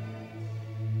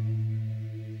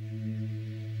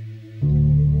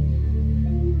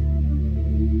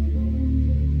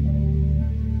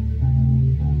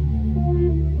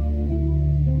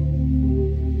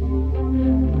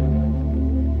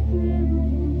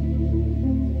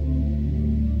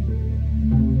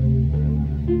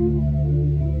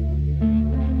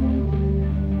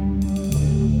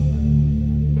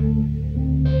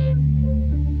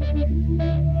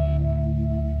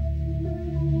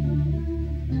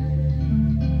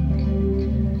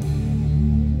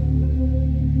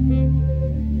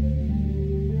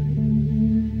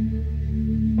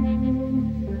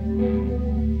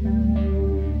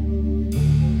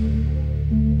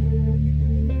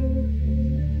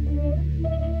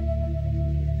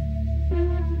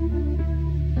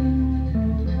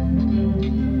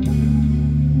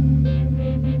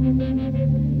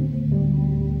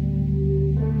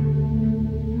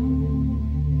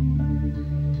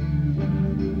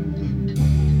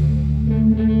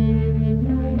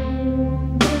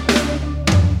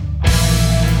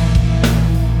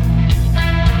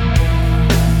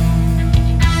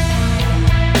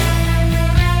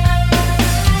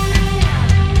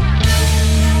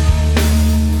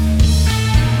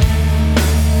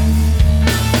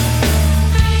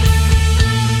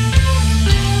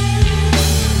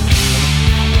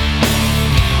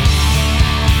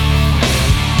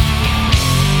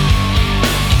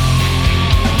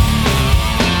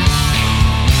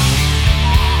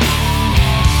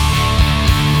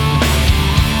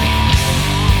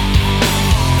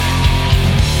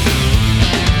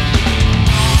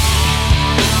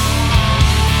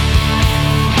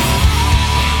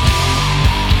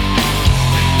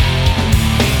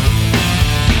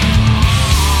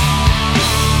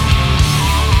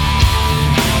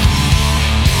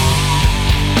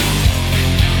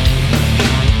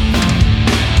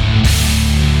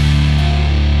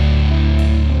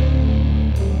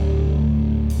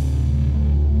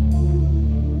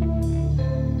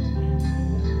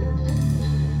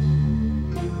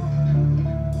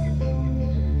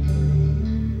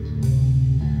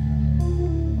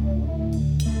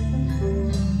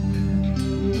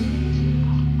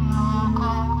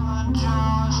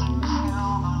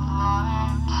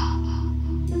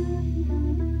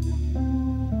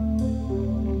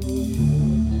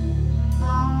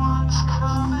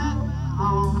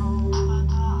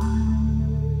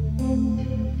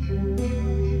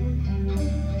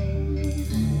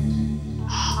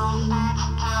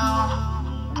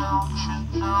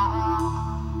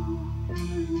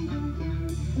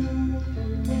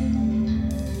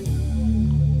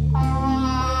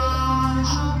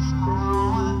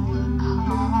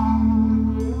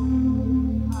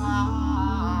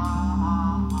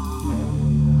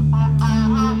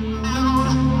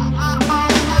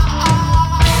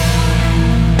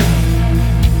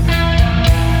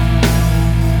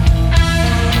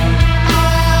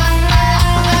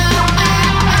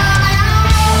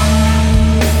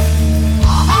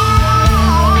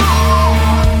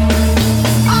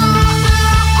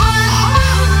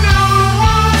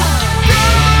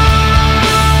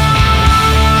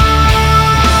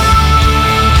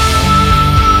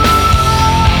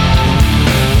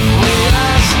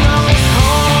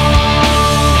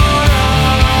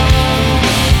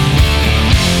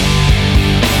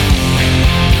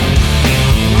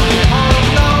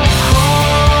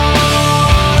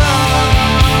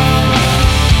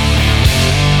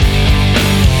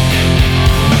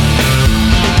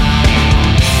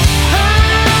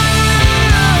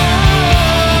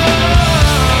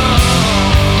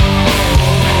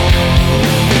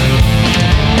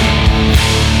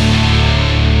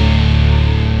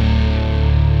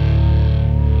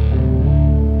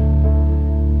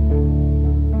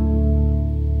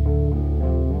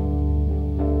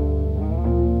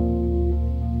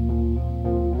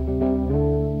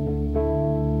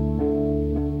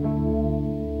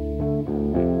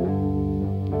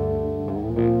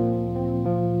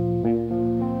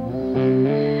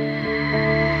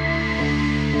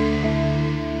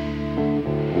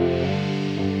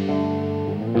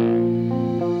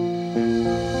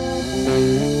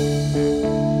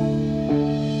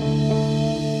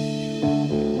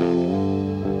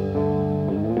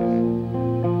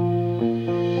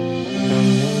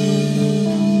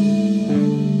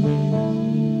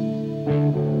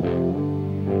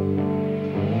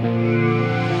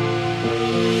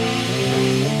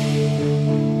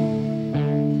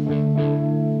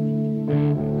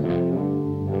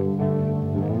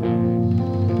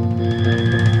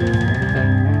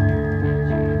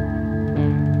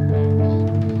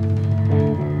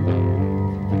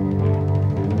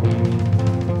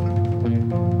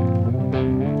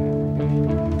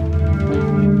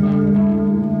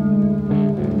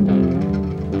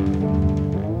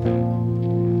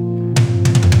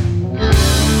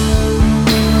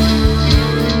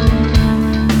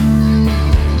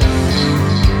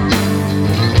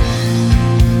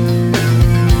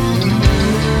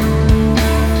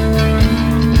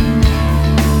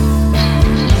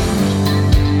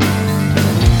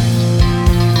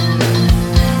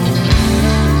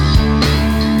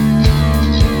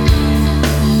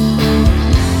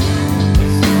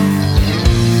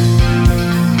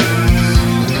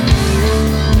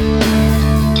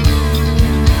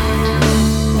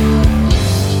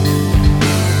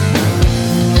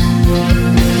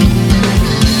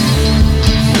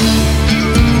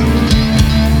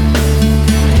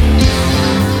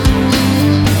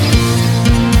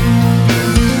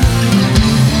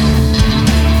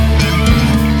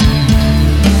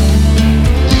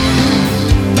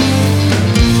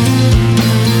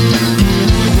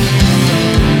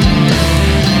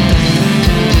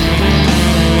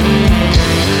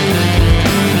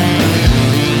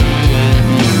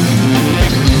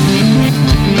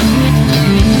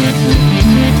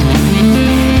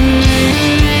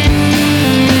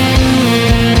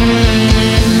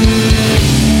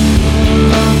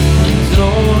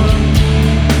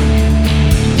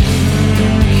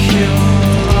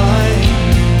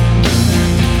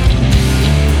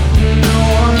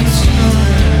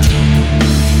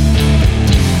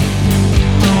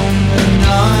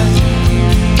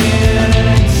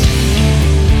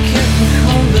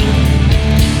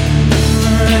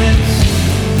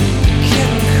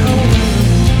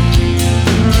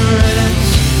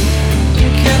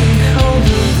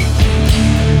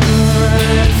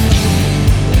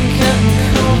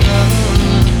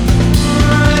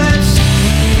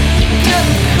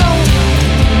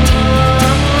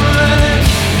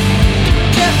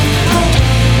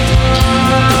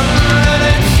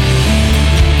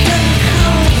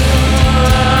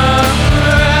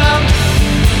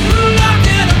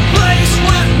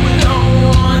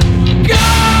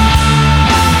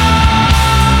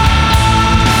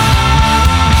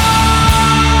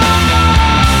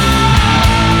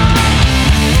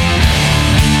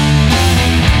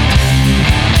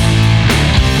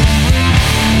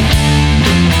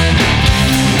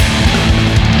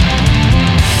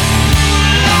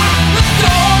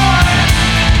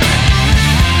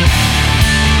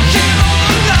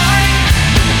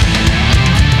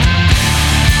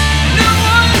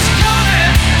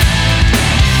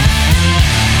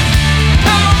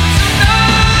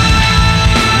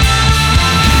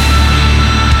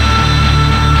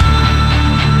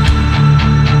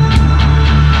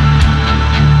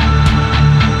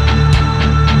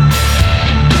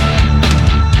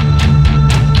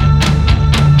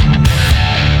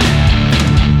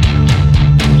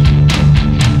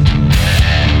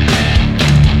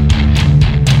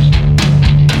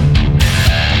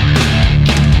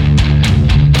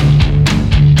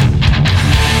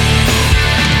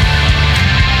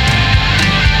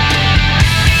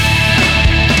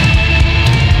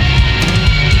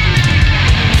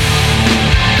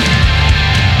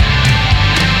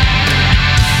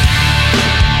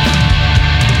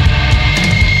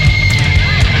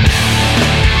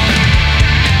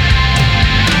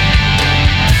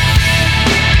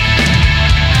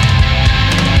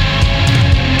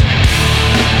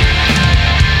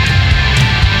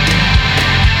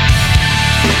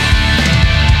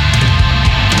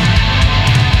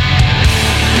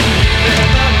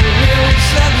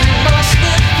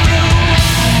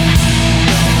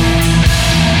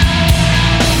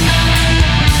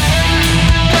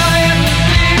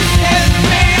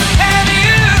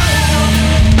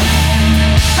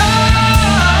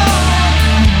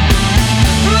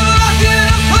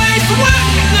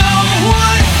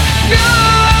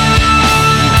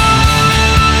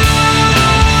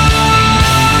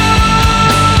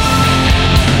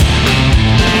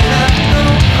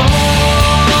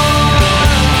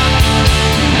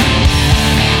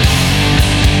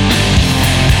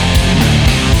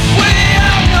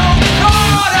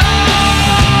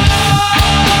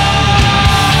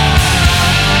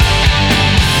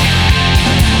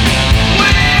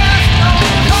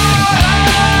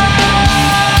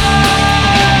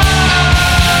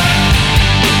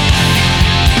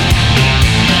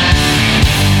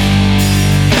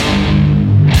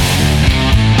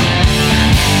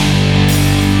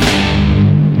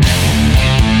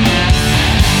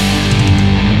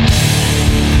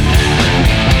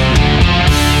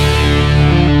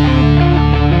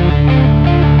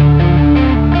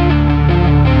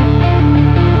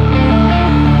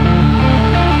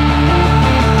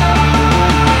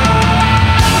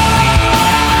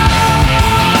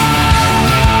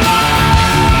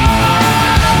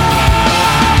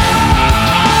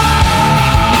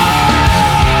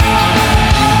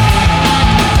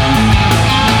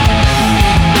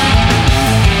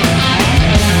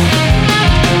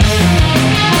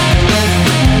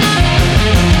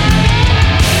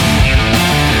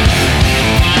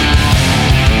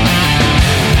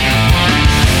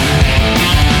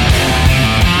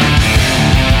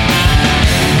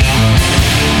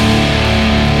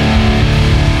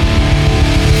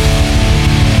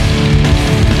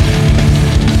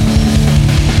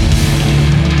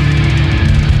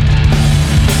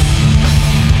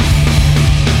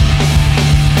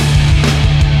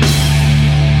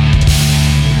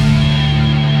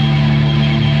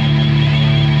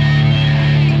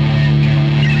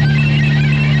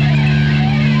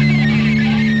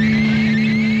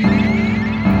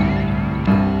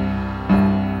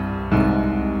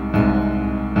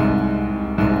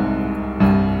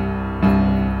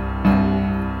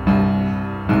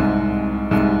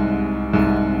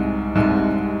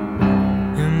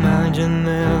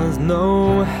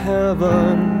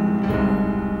 heaven.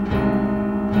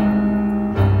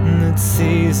 It's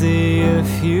easy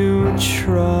if you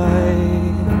try.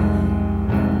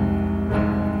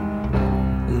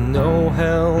 No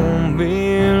hell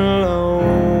below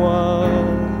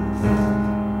us,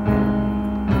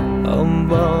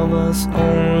 above us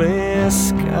only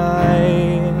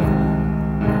sky.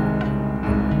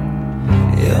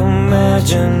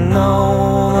 Imagine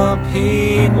all the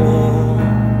people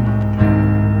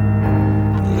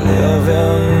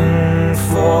living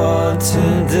for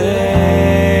today.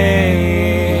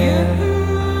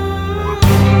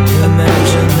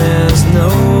 Imagine there's no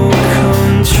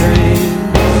country.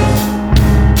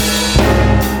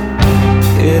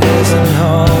 It isn't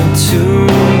hard to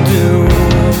do.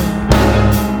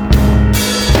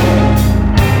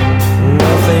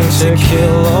 Nothing to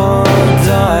kill or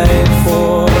die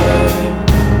for.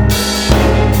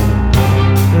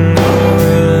 No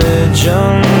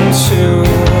religion too.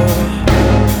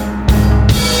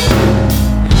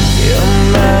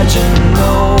 Imagine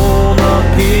all the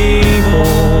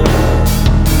people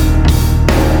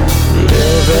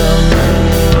living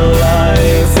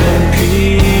life in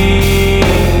peace.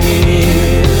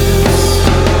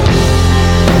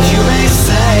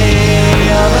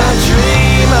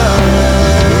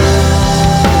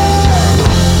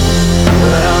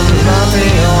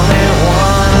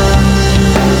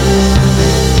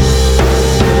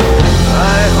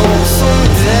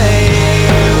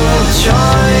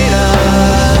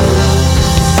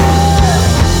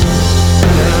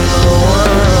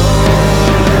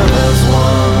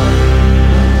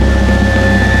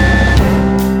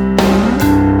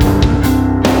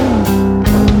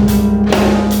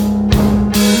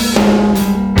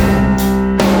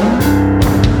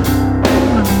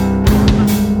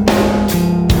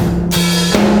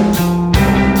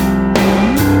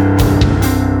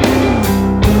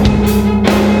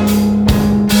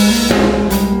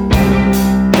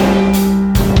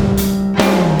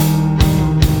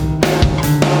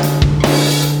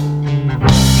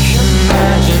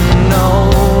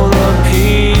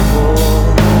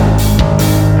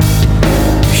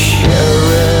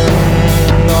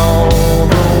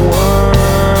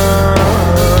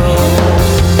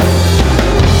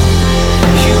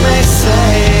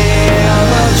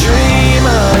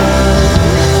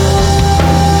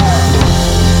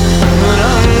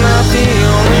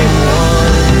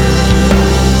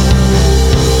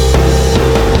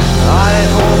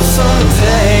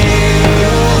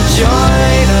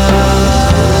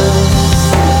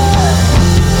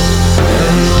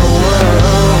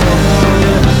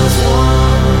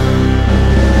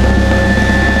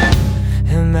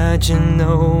 Imagine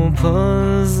no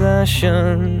possessions.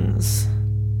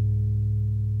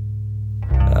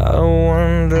 I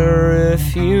wonder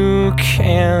if you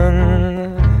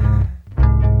can.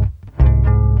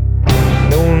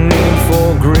 No need for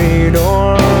greed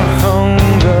or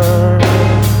hunger.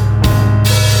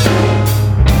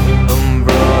 A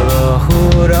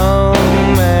brotherhood of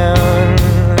man.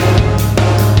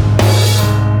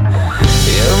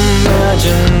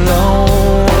 Imagine all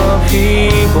the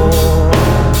people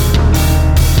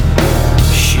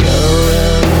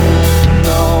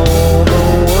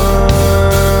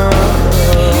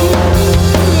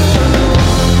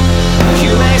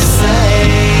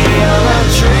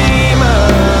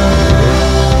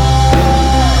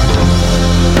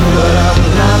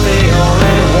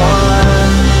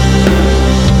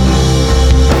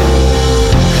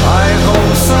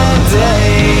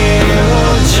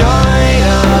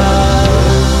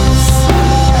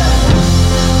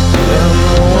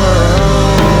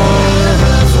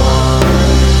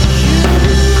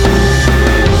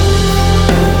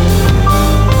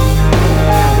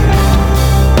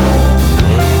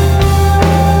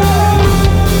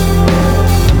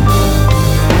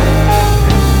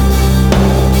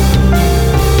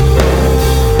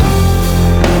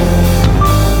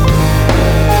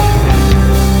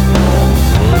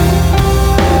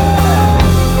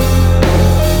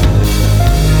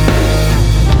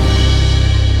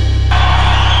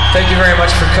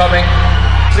coming.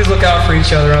 Please look out for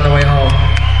each other on the way home.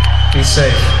 Be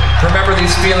safe. Remember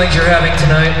these feelings you're having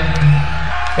tonight.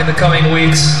 In the coming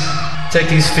weeks, take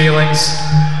these feelings,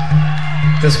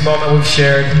 this moment we've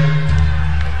shared,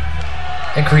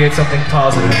 and create something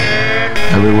positive.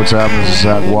 Hey, what's happening? This is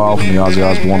Zach Wild from the Ozzy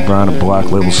Osbourne Band of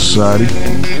Black Label Society.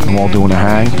 I'm all doing a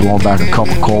hang, blowing back a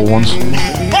couple cold ones.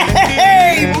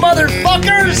 Hey, motherfucker!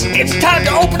 fuckers! It's time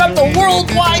to open up the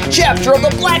worldwide chapter of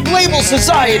the Black Label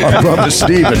Society. Our brother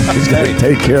Steven, he's got to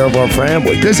take care of our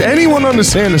family. Does anyone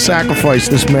understand the sacrifice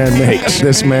this man makes?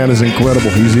 This man is incredible.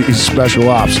 He's special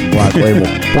ops, Black Label.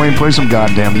 Wayne, play some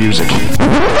goddamn music.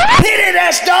 Hit it,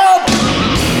 S-Dub!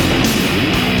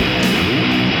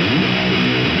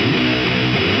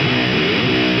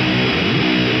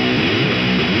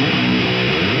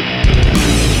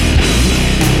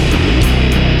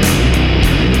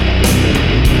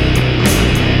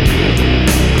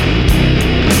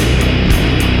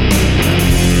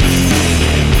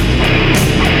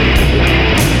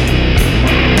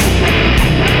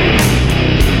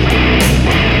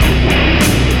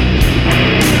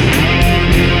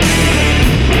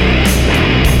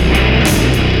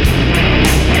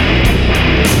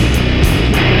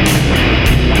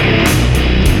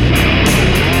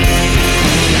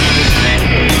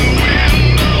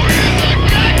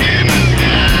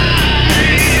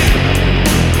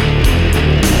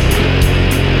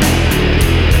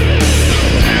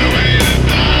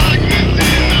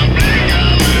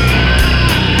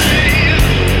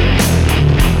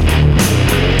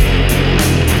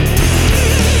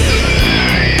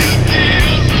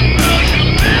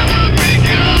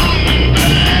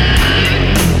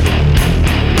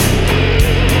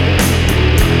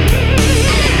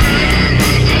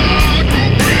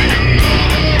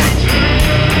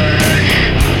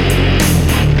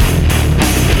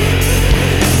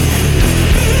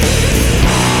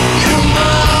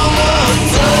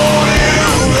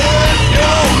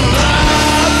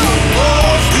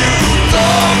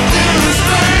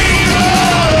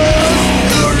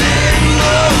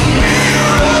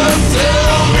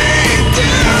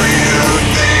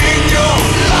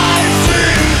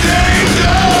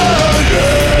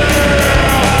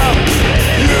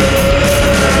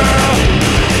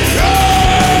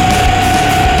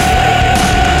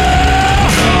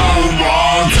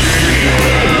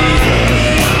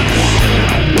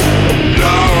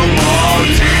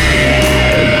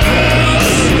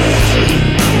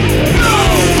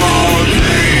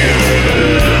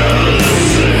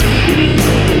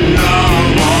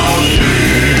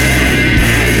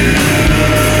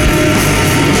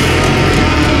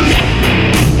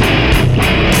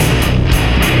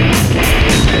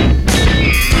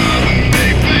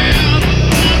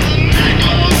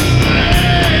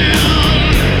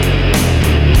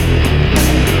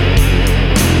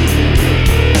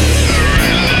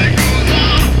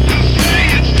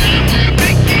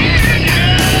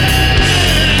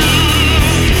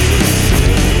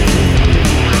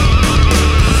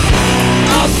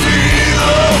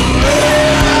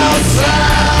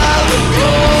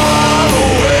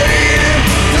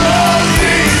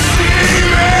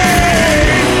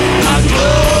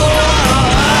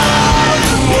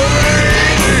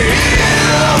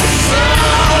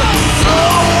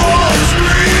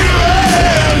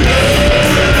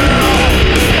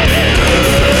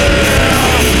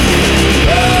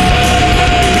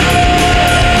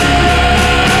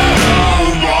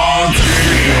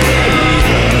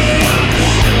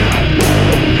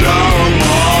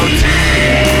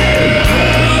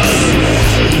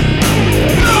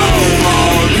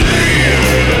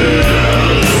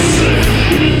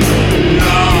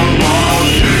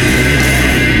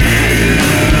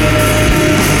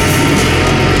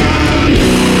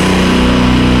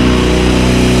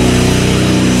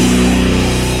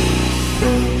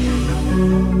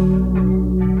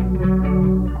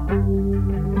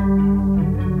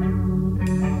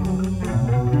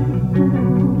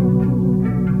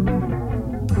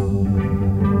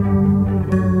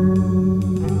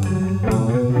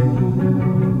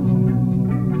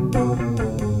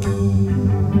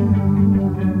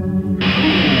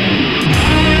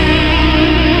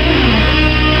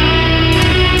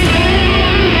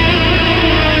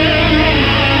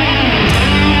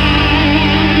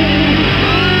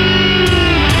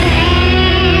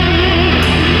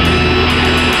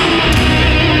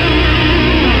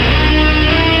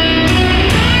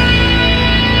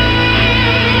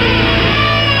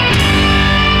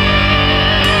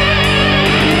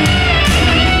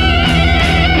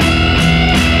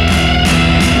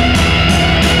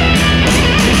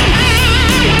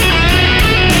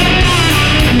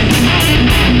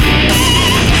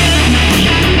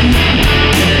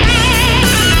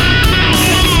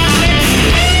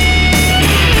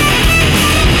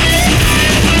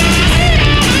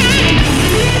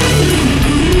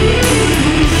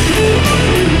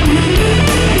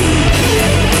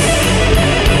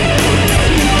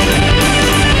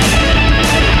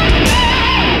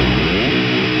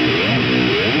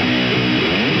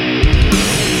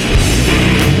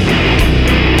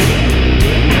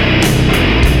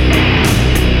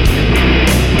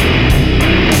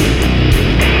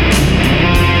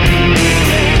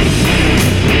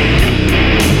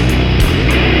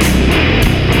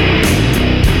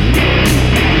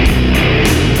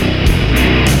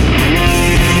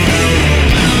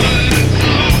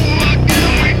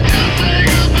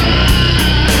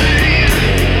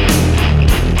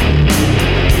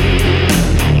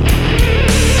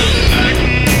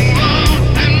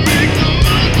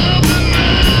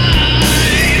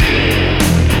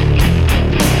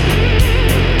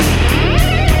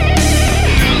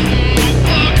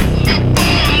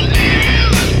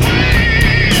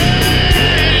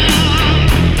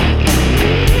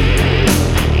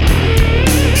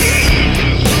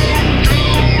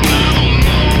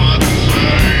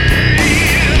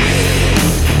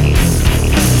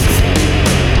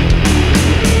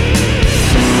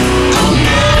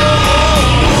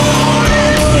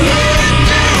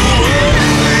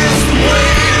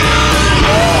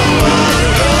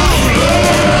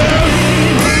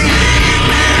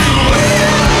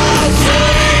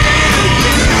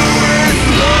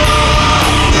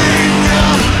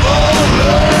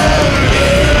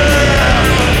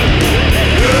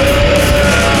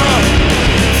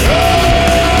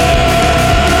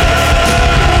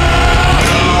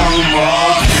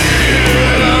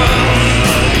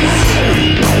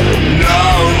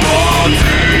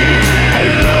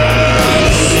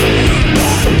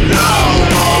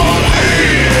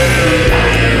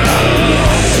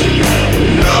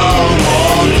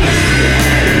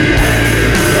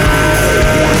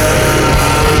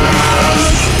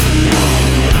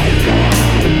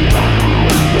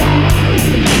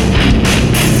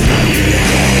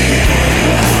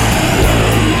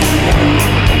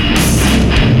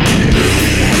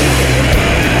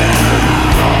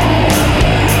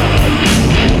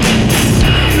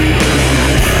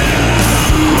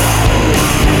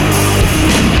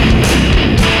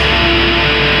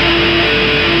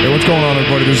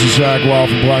 This is Zach Wild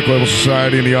from Black Label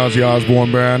Society and the Ozzy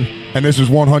Osbourne Band. And this is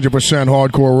 100%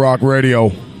 Hardcore Rock Radio,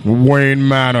 Wayne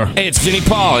Manor. Hey, it's Vinnie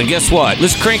Paul, and guess what?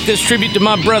 Let's crank this tribute to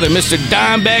my brother, Mr.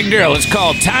 Dimebag Darrell. It's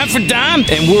called Time for Dime,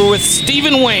 and we're with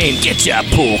Stephen Wayne. Get ya a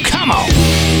pool. Come on.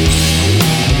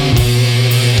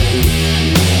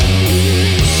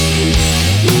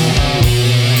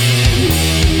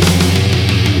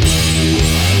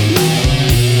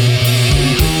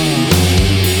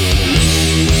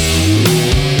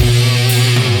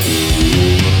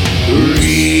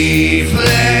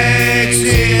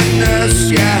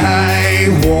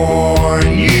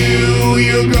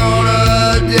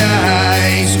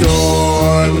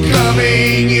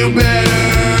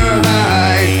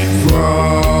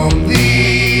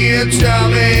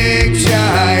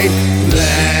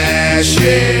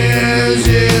 Flashes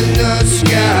in the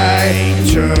sky,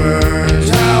 turns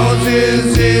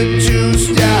houses into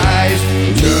skies,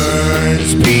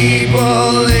 turns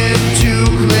people into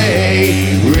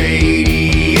clay,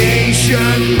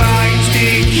 radiation minds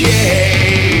decay.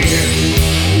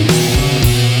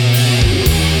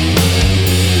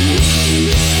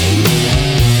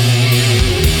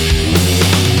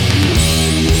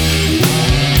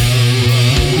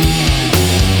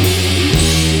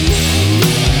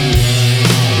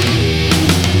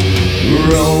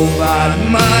 Robot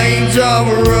minds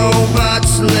of robot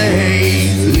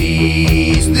slaves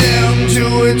leads them to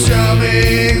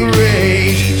atomic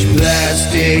rage.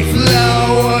 Plastic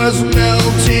flowers,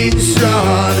 melting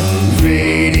sun,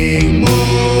 fading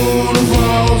moon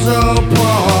falls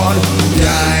upon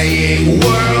dying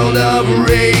world of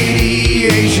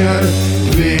radiation.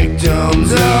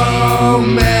 Victims of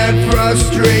mad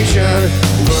frustration,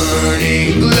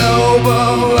 burning globe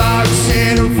of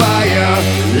oxen fire,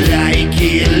 like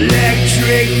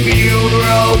electric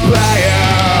funeral pyre.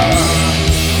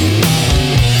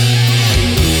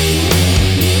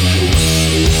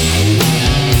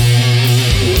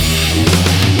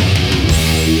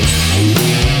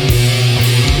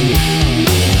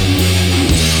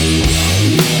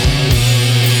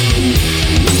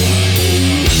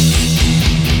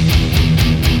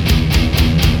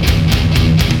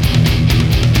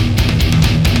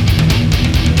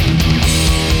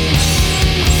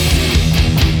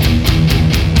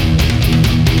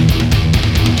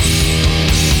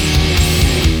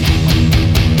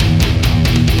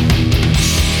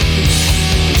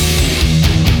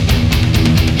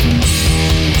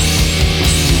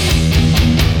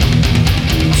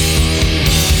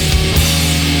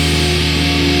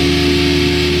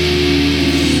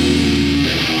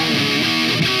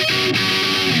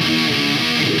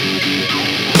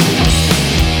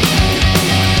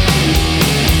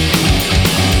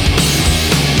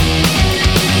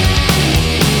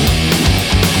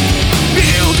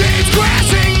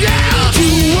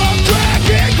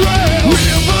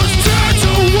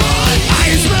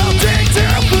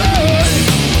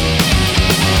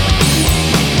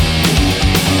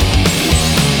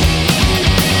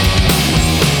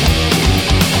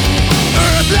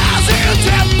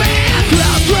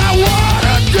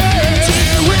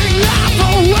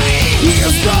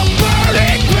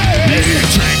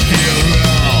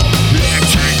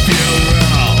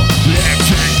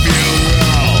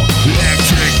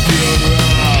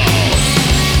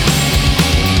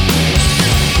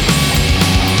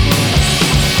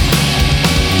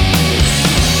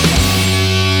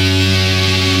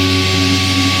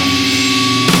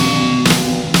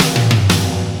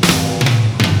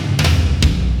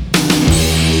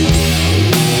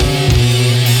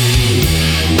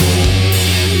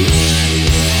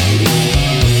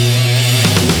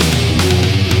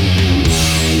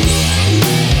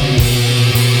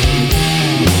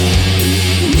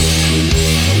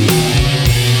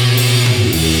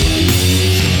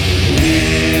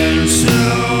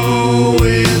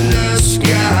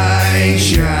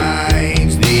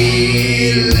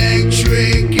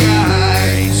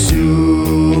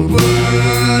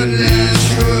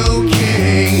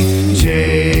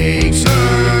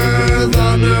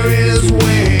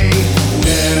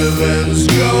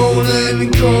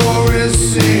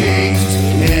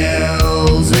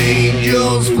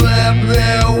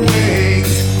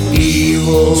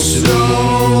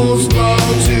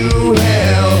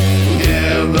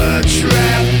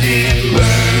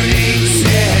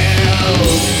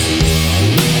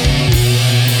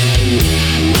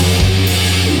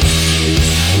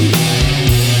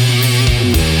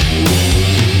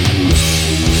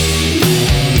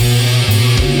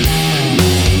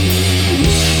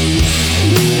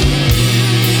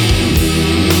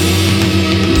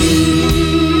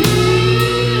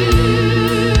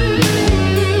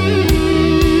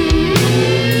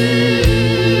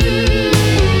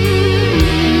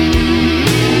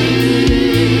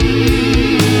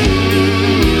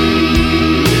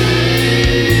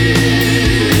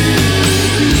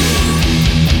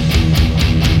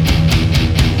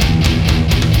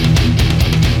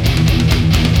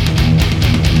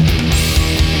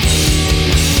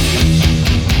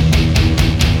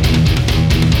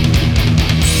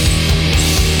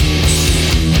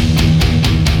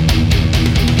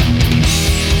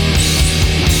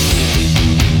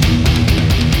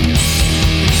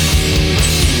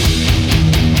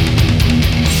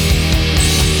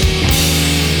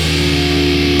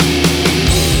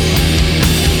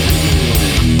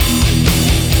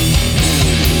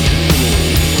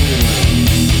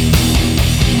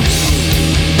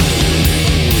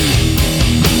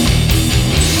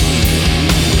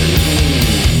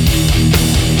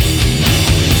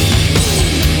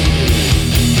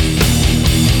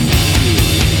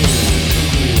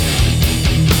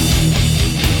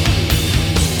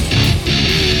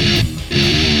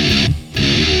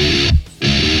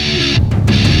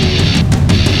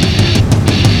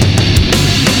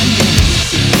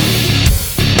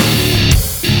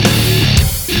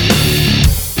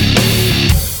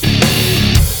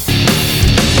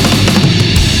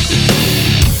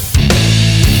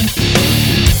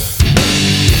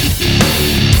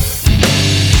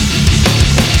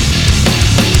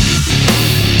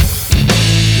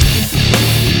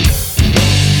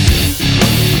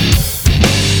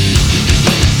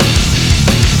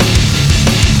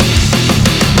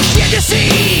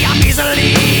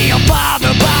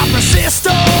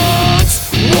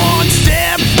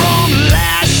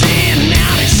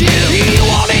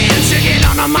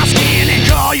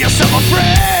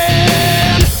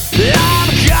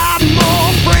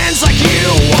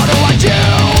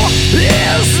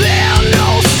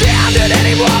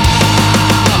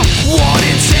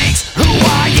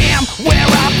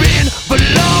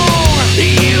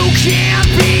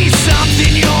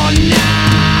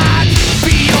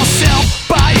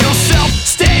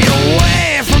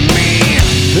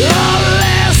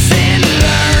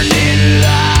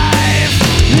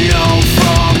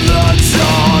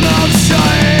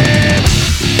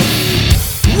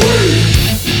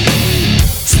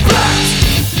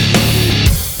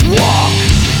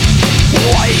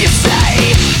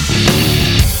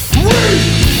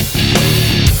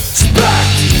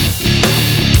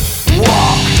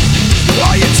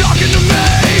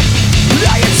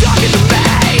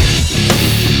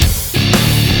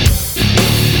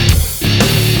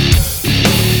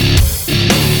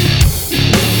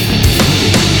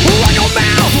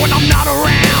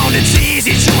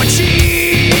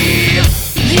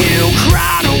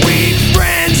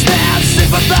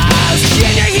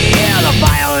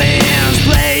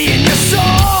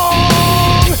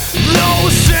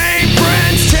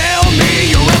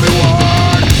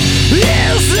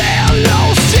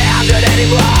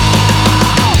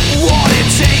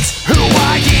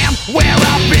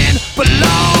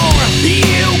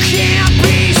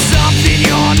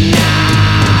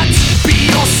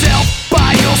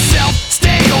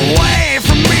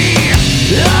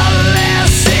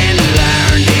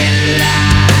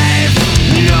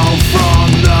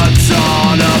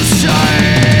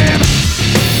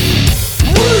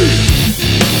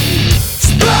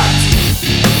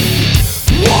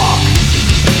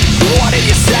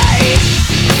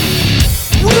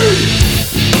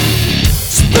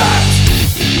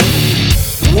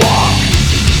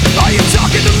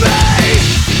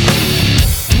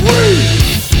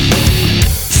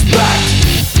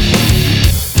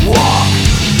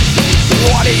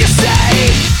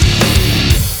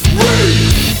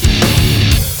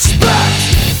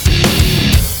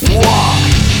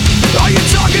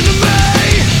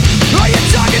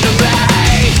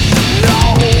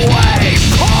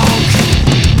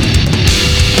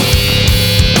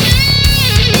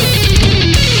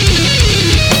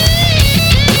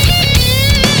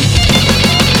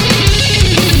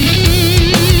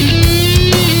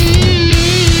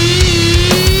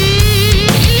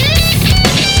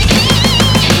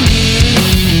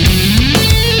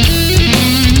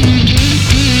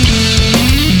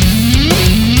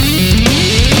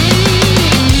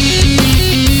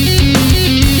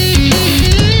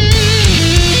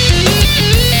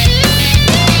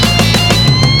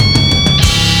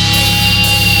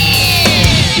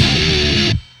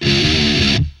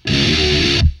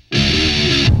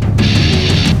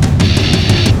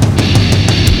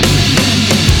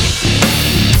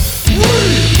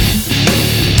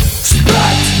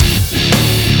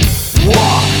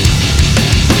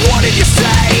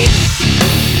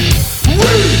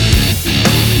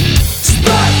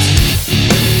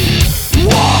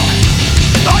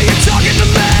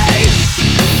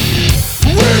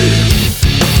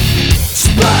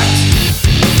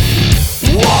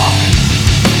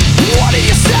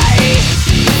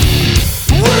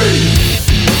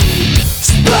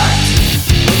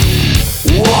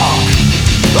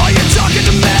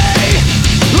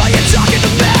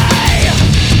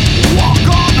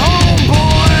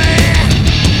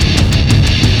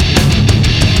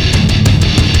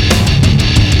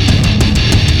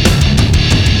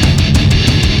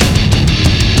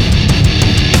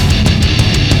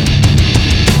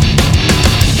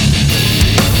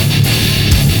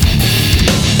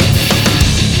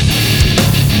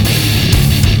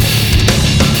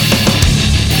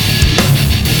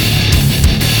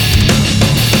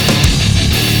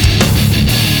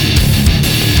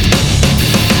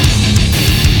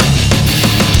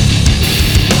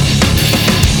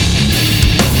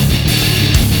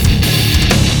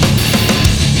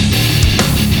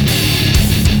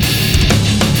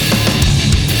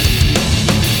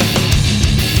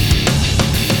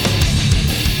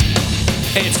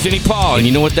 Vinnie Paul, and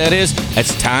you know what that is?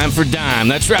 That's Time for Dime.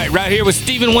 That's right here with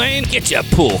Stephen Wayne. Get you a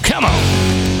pool. Come on.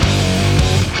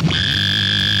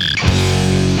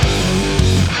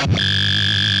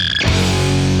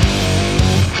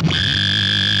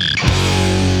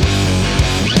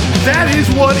 That is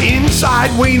what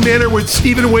Inside Wayne Manor with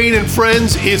Stephen Wayne and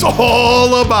Friends is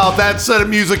all about. That set of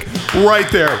music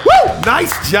right there. Woo!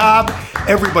 Nice job,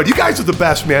 everybody. You guys are the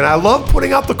best, man. I love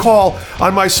putting out the call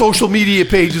on my social media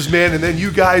pages, man, and then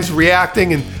you guys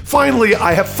reacting. And finally,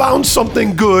 I have found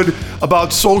something good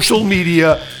about social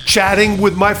media, chatting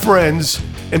with my friends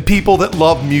and people that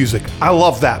love music. I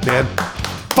love that, man.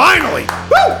 Finally!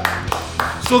 Woo!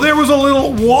 So there was a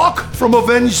little walk from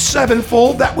Avenged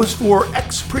Sevenfold. That was for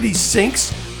X Pretty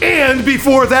Sinks. And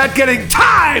before that, getting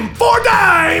Time for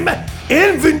Dime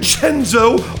and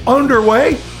Vincenzo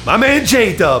underway. My man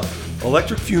J-Dub,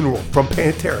 Electric Funeral from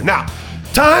Pantera. Now,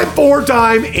 Time for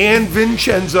Dime and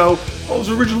Vincenzo was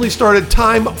originally started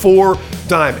Time for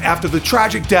Dime. After the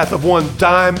tragic death of one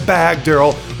Dimebag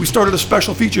Daryl, we started a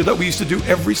special feature that we used to do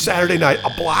every Saturday night, a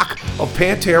block of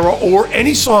Pantera or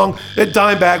any song that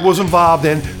Dimebag was involved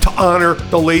in to honor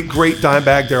the late, great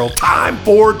Dimebag Daryl. Time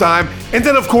for Dime. And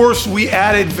then, of course, we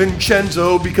added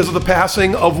Vincenzo because of the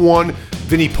passing of one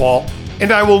Vinnie Paul.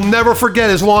 And I will never forget,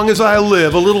 as long as I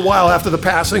live, a little while after the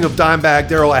passing of Dimebag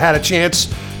Daryl, I had a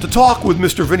chance to talk with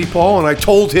Mr. Vinnie Paul, and I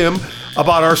told him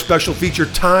about our special feature,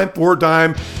 Time for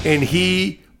Dime, and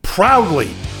he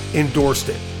proudly endorsed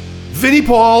it. Vinnie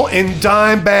Paul and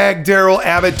Dimebag Daryl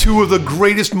Abbott, two of the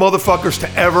greatest motherfuckers to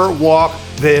ever walk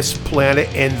this planet,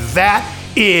 and that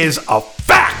is a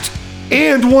fact.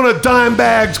 And one of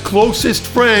Dimebag's closest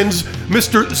friends,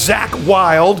 Mr. Zakk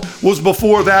Wylde, was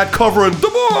before that covering The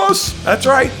Boss. That's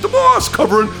right, The Boss,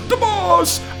 covering The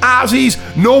Boss. Ozzy's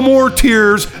No More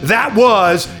Tears. That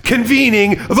was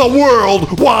convening the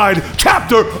worldwide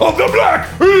chapter of the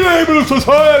Black Label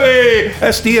Society.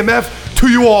 SDMF to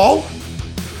you all.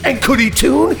 And could he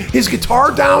tune his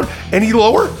guitar down any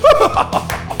lower?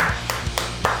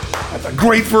 That's a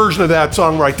great version of that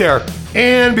song right there.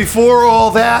 And before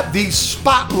all that, the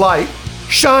spotlight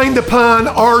shined upon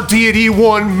our deity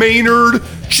one, Maynard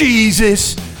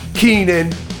Jesus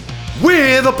Keenan,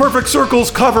 with a Perfect Circles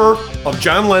cover of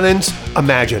John Lennon's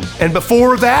Imagine. And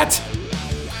before that,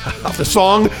 the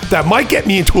song that might get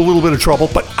me into a little bit of trouble,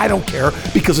 but I don't care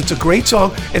because it's a great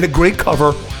song and a great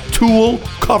cover, Tool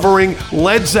covering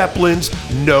Led Zeppelin's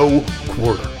No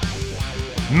Quarter.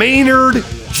 Maynard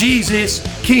Jesus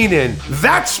Keenan.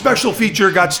 That special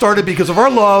feature got started because of our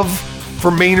love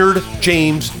for Maynard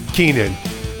James Keenan.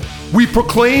 We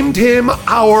proclaimed him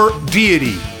our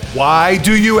deity. Why,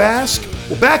 do you ask?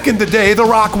 Well, back in the day, The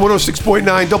Rock 106.9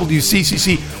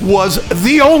 WCCC was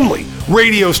the only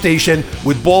radio station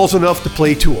with balls enough to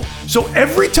play Tool. So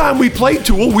every time we played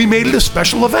Tool, we made it a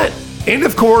special event. And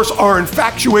of course, our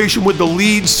infatuation with the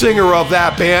lead singer of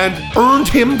that band earned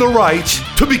him the right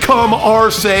to become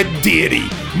our said deity,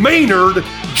 Maynard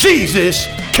Jesus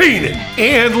Keenan.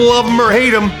 And love him or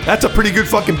hate him, that's a pretty good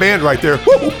fucking band right there.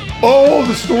 Woo! Oh,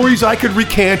 the stories I could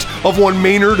recant of one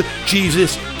Maynard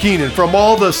Jesus Keenan. From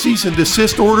all the cease and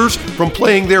desist orders, from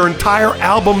playing their entire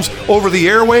albums over the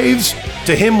airwaves,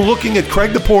 to him looking at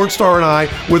Craig the Porn Star and I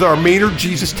with our Maynard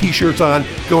Jesus t-shirts on,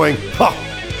 going, huh,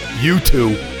 you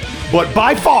two. But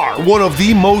by far, one of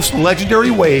the most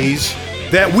legendary ways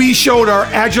that we showed our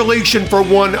adulation for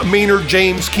one Maynard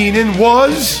James Keenan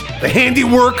was the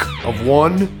handiwork of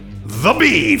one The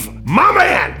Beef, my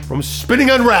man from Spinning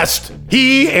Unrest.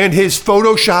 He and his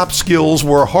Photoshop skills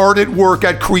were hard at work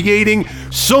at creating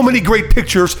so many great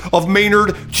pictures of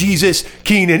Maynard Jesus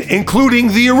Keenan, including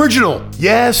the original.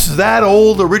 Yes, that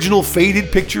old original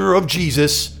faded picture of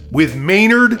Jesus with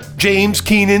Maynard James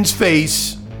Keenan's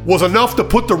face was enough to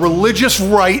put the religious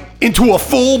right into a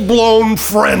full-blown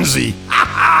frenzy.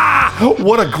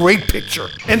 What a great picture.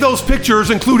 And those pictures,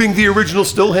 including the original,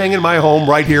 still hang in my home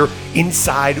right here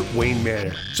inside Wayne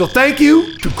Manor. So thank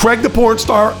you to Craig the Porn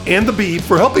Star and The Beef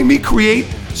for helping me create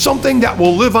something that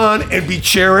will live on and be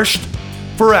cherished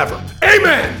forever.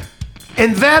 Amen!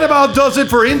 And that about does it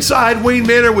for Inside Wayne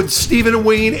Manor with Stephen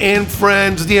Wayne and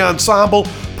Friends, the ensemble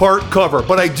part cover.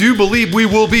 But I do believe we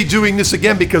will be doing this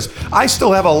again because I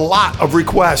still have a lot of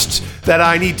requests that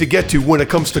I need to get to when it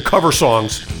comes to cover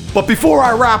songs. But before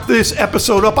I wrap this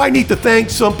episode up, I need to thank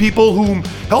some people who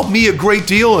helped me a great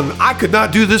deal, and I could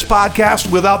not do this podcast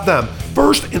without them.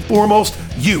 First and foremost,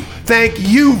 you. Thank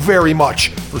you very much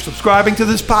for subscribing to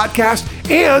this podcast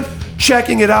and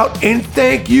checking it out, and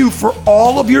thank you for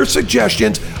all of your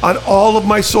suggestions on all of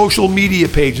my social media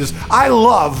pages. I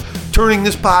love turning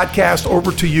this podcast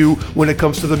over to you when it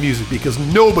comes to the music because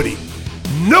nobody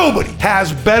Nobody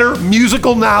has better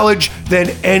musical knowledge than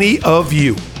any of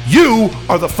you. You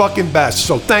are the fucking best,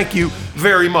 so thank you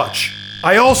very much.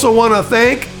 I also want to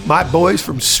thank my boys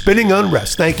from Spinning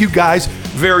Unrest. Thank you guys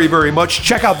very, very much.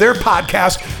 Check out their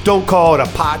podcast, Don't Call It a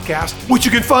Podcast, which you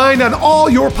can find on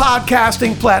all your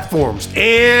podcasting platforms.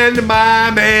 And my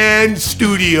man,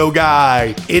 Studio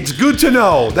Guy. It's good to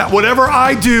know that whatever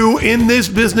I do in this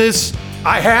business,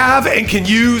 I have and can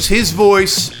use his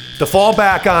voice to fall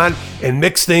back on and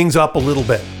mix things up a little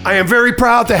bit. I am very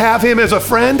proud to have him as a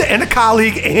friend and a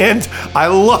colleague, and I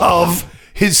love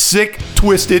his sick,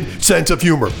 twisted sense of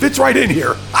humor. Fits right in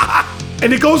here.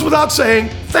 And it goes without saying,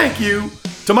 thank you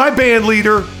to my band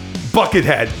leader,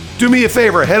 Buckethead. Do me a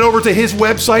favor, head over to his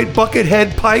website,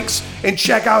 Buckethead Pikes, and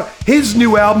check out his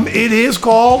new album. It is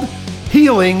called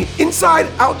Healing Inside,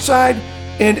 Outside,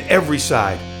 and Every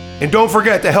Side. And don't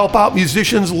forget to help out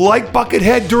musicians like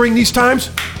Buckethead during these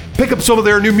times. Pick up some of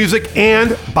their new music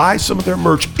and buy some of their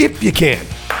merch if you can.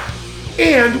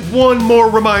 And one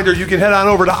more reminder, you can head on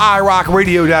over to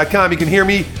iRockRadio.com. You can hear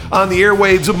me on the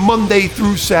airwaves Monday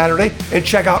through Saturday and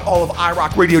check out all of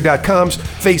iRockRadio.com's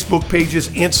Facebook pages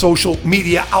and social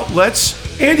media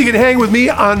outlets. And you can hang with me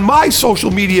on my social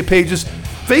media pages,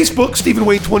 Facebook, Stephen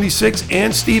Wayne 26,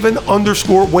 and Stephen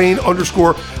 _Wayne_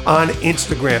 on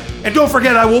Instagram. And don't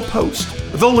forget, I will post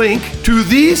the link to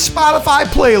the Spotify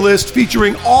playlist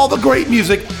featuring all the great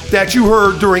music that you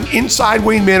heard during Inside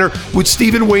Wayne Manor with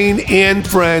Stephen Wayne and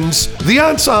Friends, the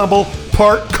ensemble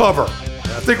part cover.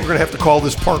 I think we're going to have to call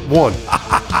this part 1.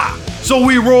 So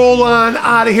we roll on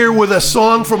out of here with a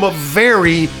song from a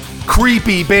very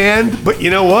creepy band, but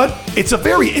you know what? It's a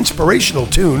very inspirational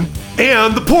tune.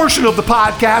 And the portion of the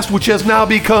podcast which has now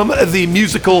become the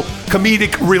musical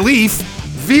comedic relief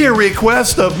via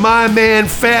request of my man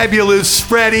Fabulous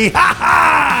Freddy,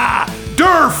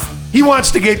 Durf. He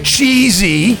wants to get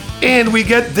cheesy, and we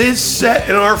get this set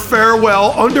in our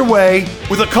farewell underway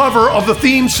with a cover of the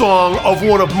theme song of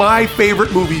one of my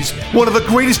favorite movies, one of the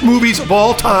greatest movies of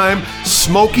all time,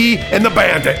 Smokey and the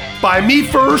Bandit, by Me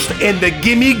First and the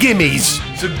Gimme Gimmes,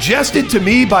 suggested to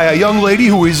me by a young lady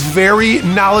who is very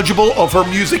knowledgeable of her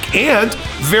music and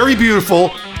very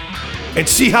beautiful. And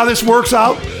see how this works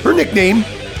out? Her nickname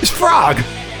is Frog.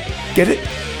 Get it?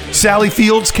 Sally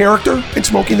Field's character in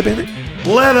Smokey and the Bandit?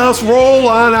 Let us roll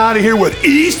on out of here with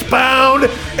Eastbound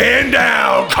and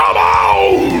Down. Come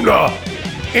on!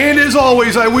 And as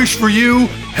always, I wish for you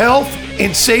health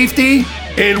and safety,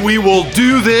 and we will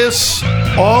do this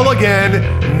all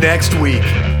again next week.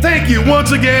 Thank you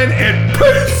once again, and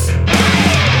peace!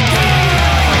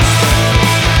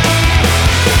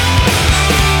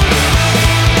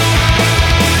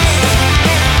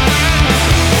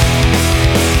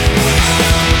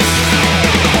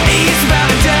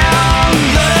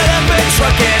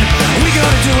 We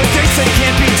gonna do what they say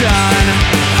can't be done.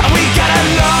 We got a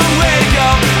long way to go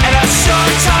and a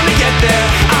short time to get there.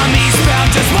 I'm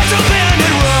eastbound, just watch your bend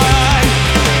and run.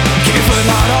 Keep your foot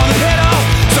hard on the pedal,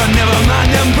 so never mind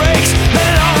them brakes. Let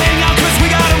it all hang out, cause we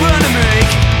got a run to make.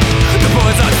 The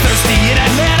boys are thirsty in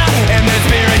Atlanta, and there's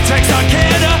beer in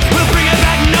Texarkana. We'll bring it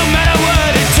back no matter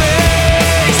what it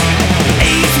takes.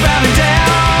 Eastbound and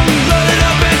down, loaded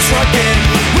up and trucking.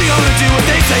 We gonna do what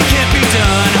they say can't be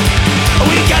done.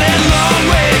 We got a long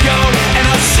way to go and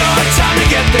a short time to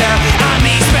get there. I'm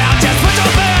eastbound, just put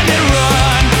your band and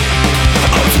run.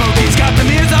 Oh, Smokey's got the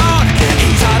mirrors on,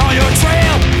 he's hot on your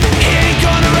trail. He ain't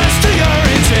gonna rest till you're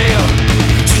in jail.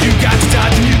 So you got to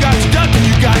dodge and you got to duck and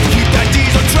you got to keep that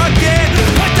diesel trucking.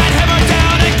 Put that hammer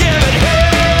down and give it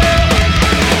hell.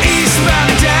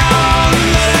 Eastbound and down,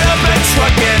 loaded up and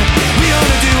trucking. We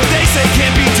gonna do what they say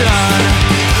can't be done.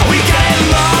 We got a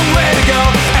long way to go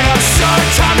and a short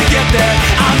time to get there.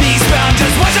 I'm eastbound,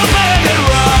 just watch your band and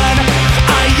run.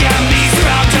 I am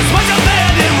eastbound, just watch your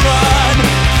band and run.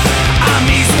 I'm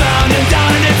eastbound and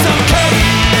down and it's okay.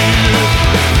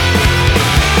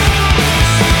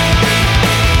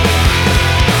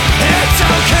 It's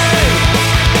okay.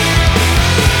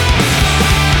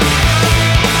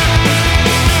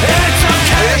 It's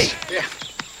okay. Yeah,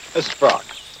 this is Frog.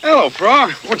 Hello,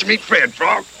 Frog. Why don't you meet Fred,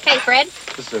 Frog? Hey, Fred.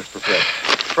 This is for Fred.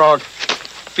 Frog,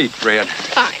 meet Fred.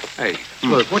 Hi. Hey,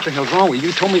 look, what the hell's wrong with you?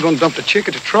 You told me you're going to dump the chick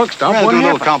at the truck stop. Ran What into a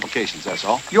little happened? complications, that's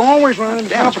all. You always run into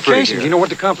Damn, it's pretty complications. here. You know what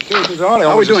the complications are? They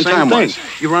How always we the doing same thing.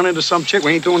 time-wise? You run into some chick,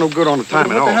 we ain't doing no good on the time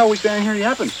What at all. the hell are we standing here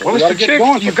yapping for? Well, We it's gotta the get chick.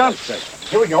 going You got...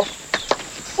 Here we go.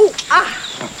 Ooh, ah.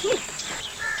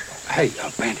 Hey,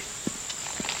 Bandit.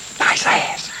 Nice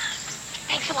ass.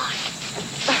 Thanks a lot.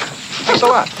 Thanks a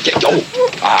lot. Yeah, yo.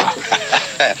 Ah.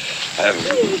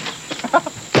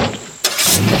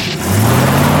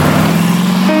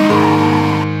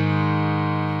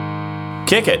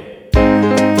 Kick it.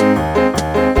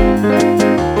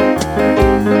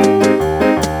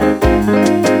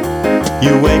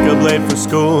 You wake up late for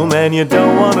school, man, you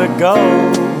don't wanna go.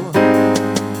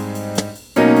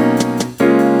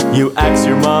 You ask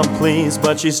your mom please,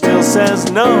 but she still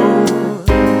says no.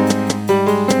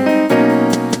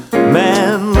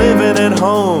 Man, living at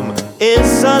home is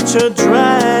such a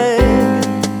drag.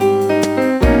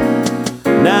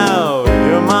 Now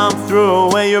your mom threw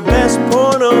away your best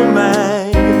porno mag.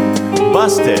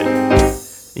 Busted.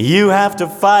 You have to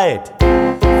fight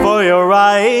for your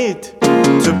right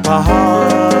to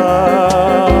party.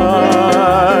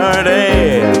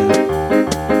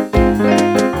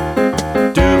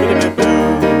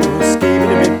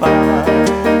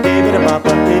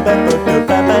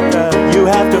 You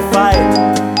have to fight.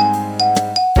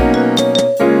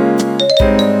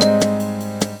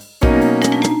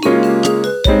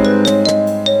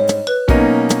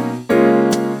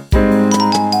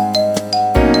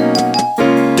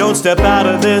 Don't step out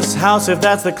of this house if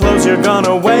that's the clothes you're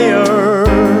gonna wear.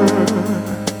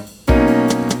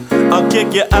 I'll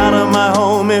kick you out of my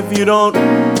home if you don't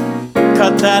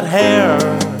cut that hair.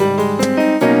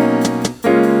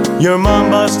 Your mom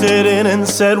busted in and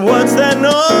said, "What's that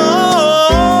noise?"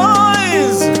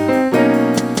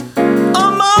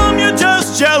 Oh, Mom, you're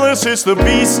just jealous, it's the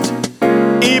Beast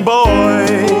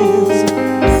E-Boys.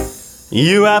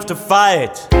 You have to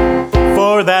fight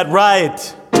for that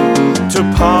right to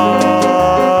party.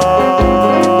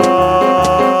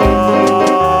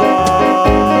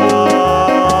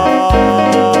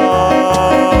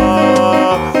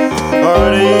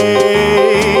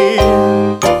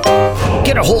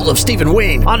 Get a hold of Stephen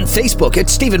Wayne on Facebook at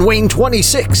Stephen Wayne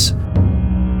 26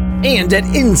 and at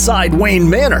Inside Wayne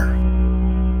Manor,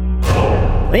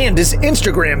 and his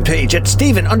Instagram page at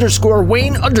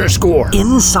Stephen_Wayne_.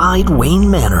 Inside Wayne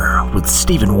Manor with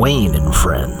Stephen Wayne and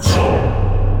friends.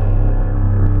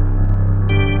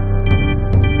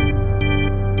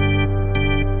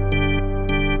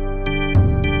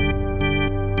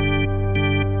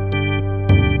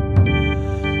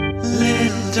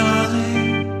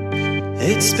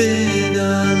 It's been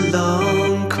a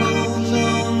long, cold,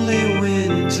 lonely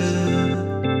winter.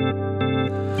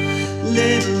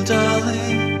 Little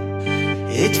darling,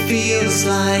 it feels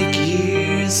like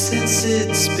years since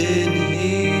it's been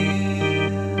here.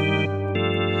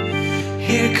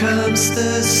 Here comes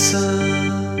the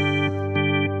sun.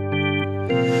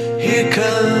 Here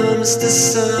comes the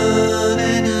sun,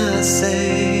 and I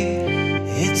say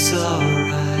it's alright.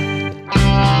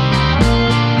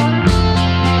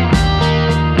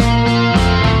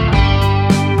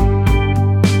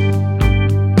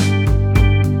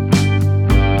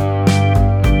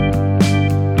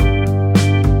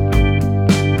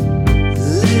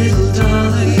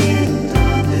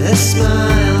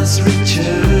 Smiles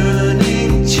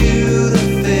returning to the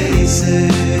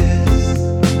faces.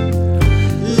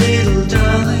 Little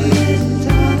darling,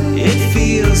 it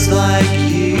feels like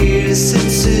years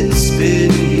since it's been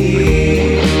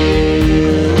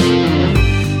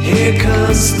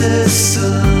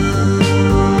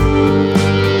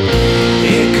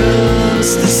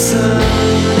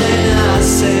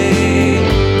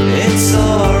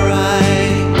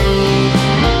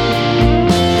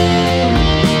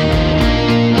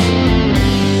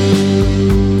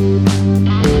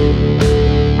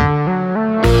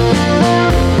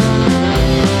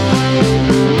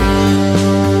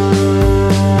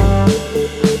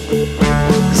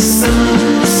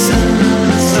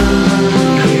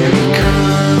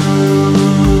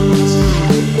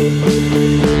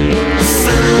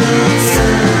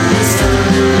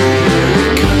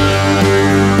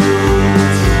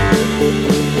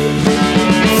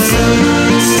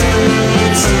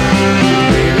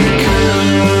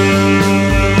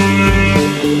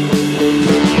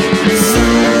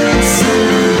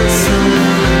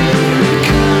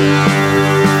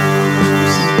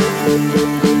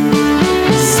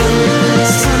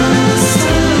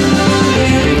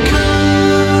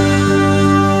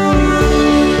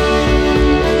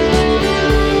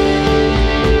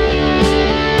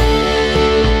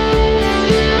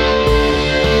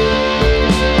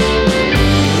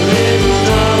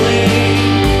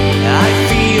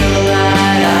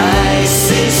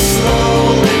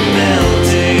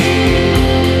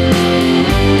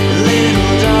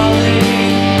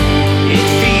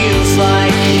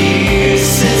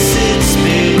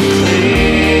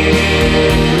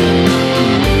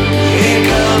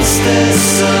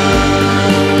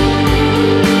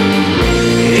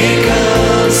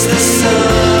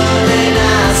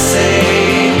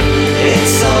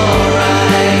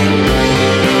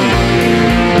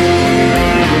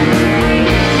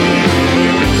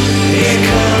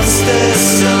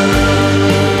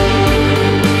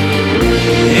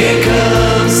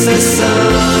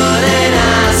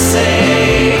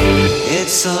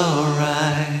it's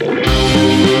alright.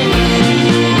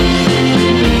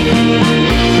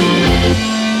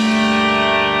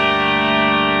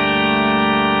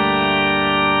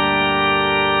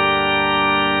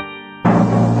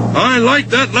 I like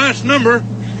that last number.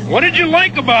 What did you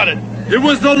like about it? It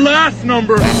was the last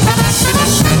number.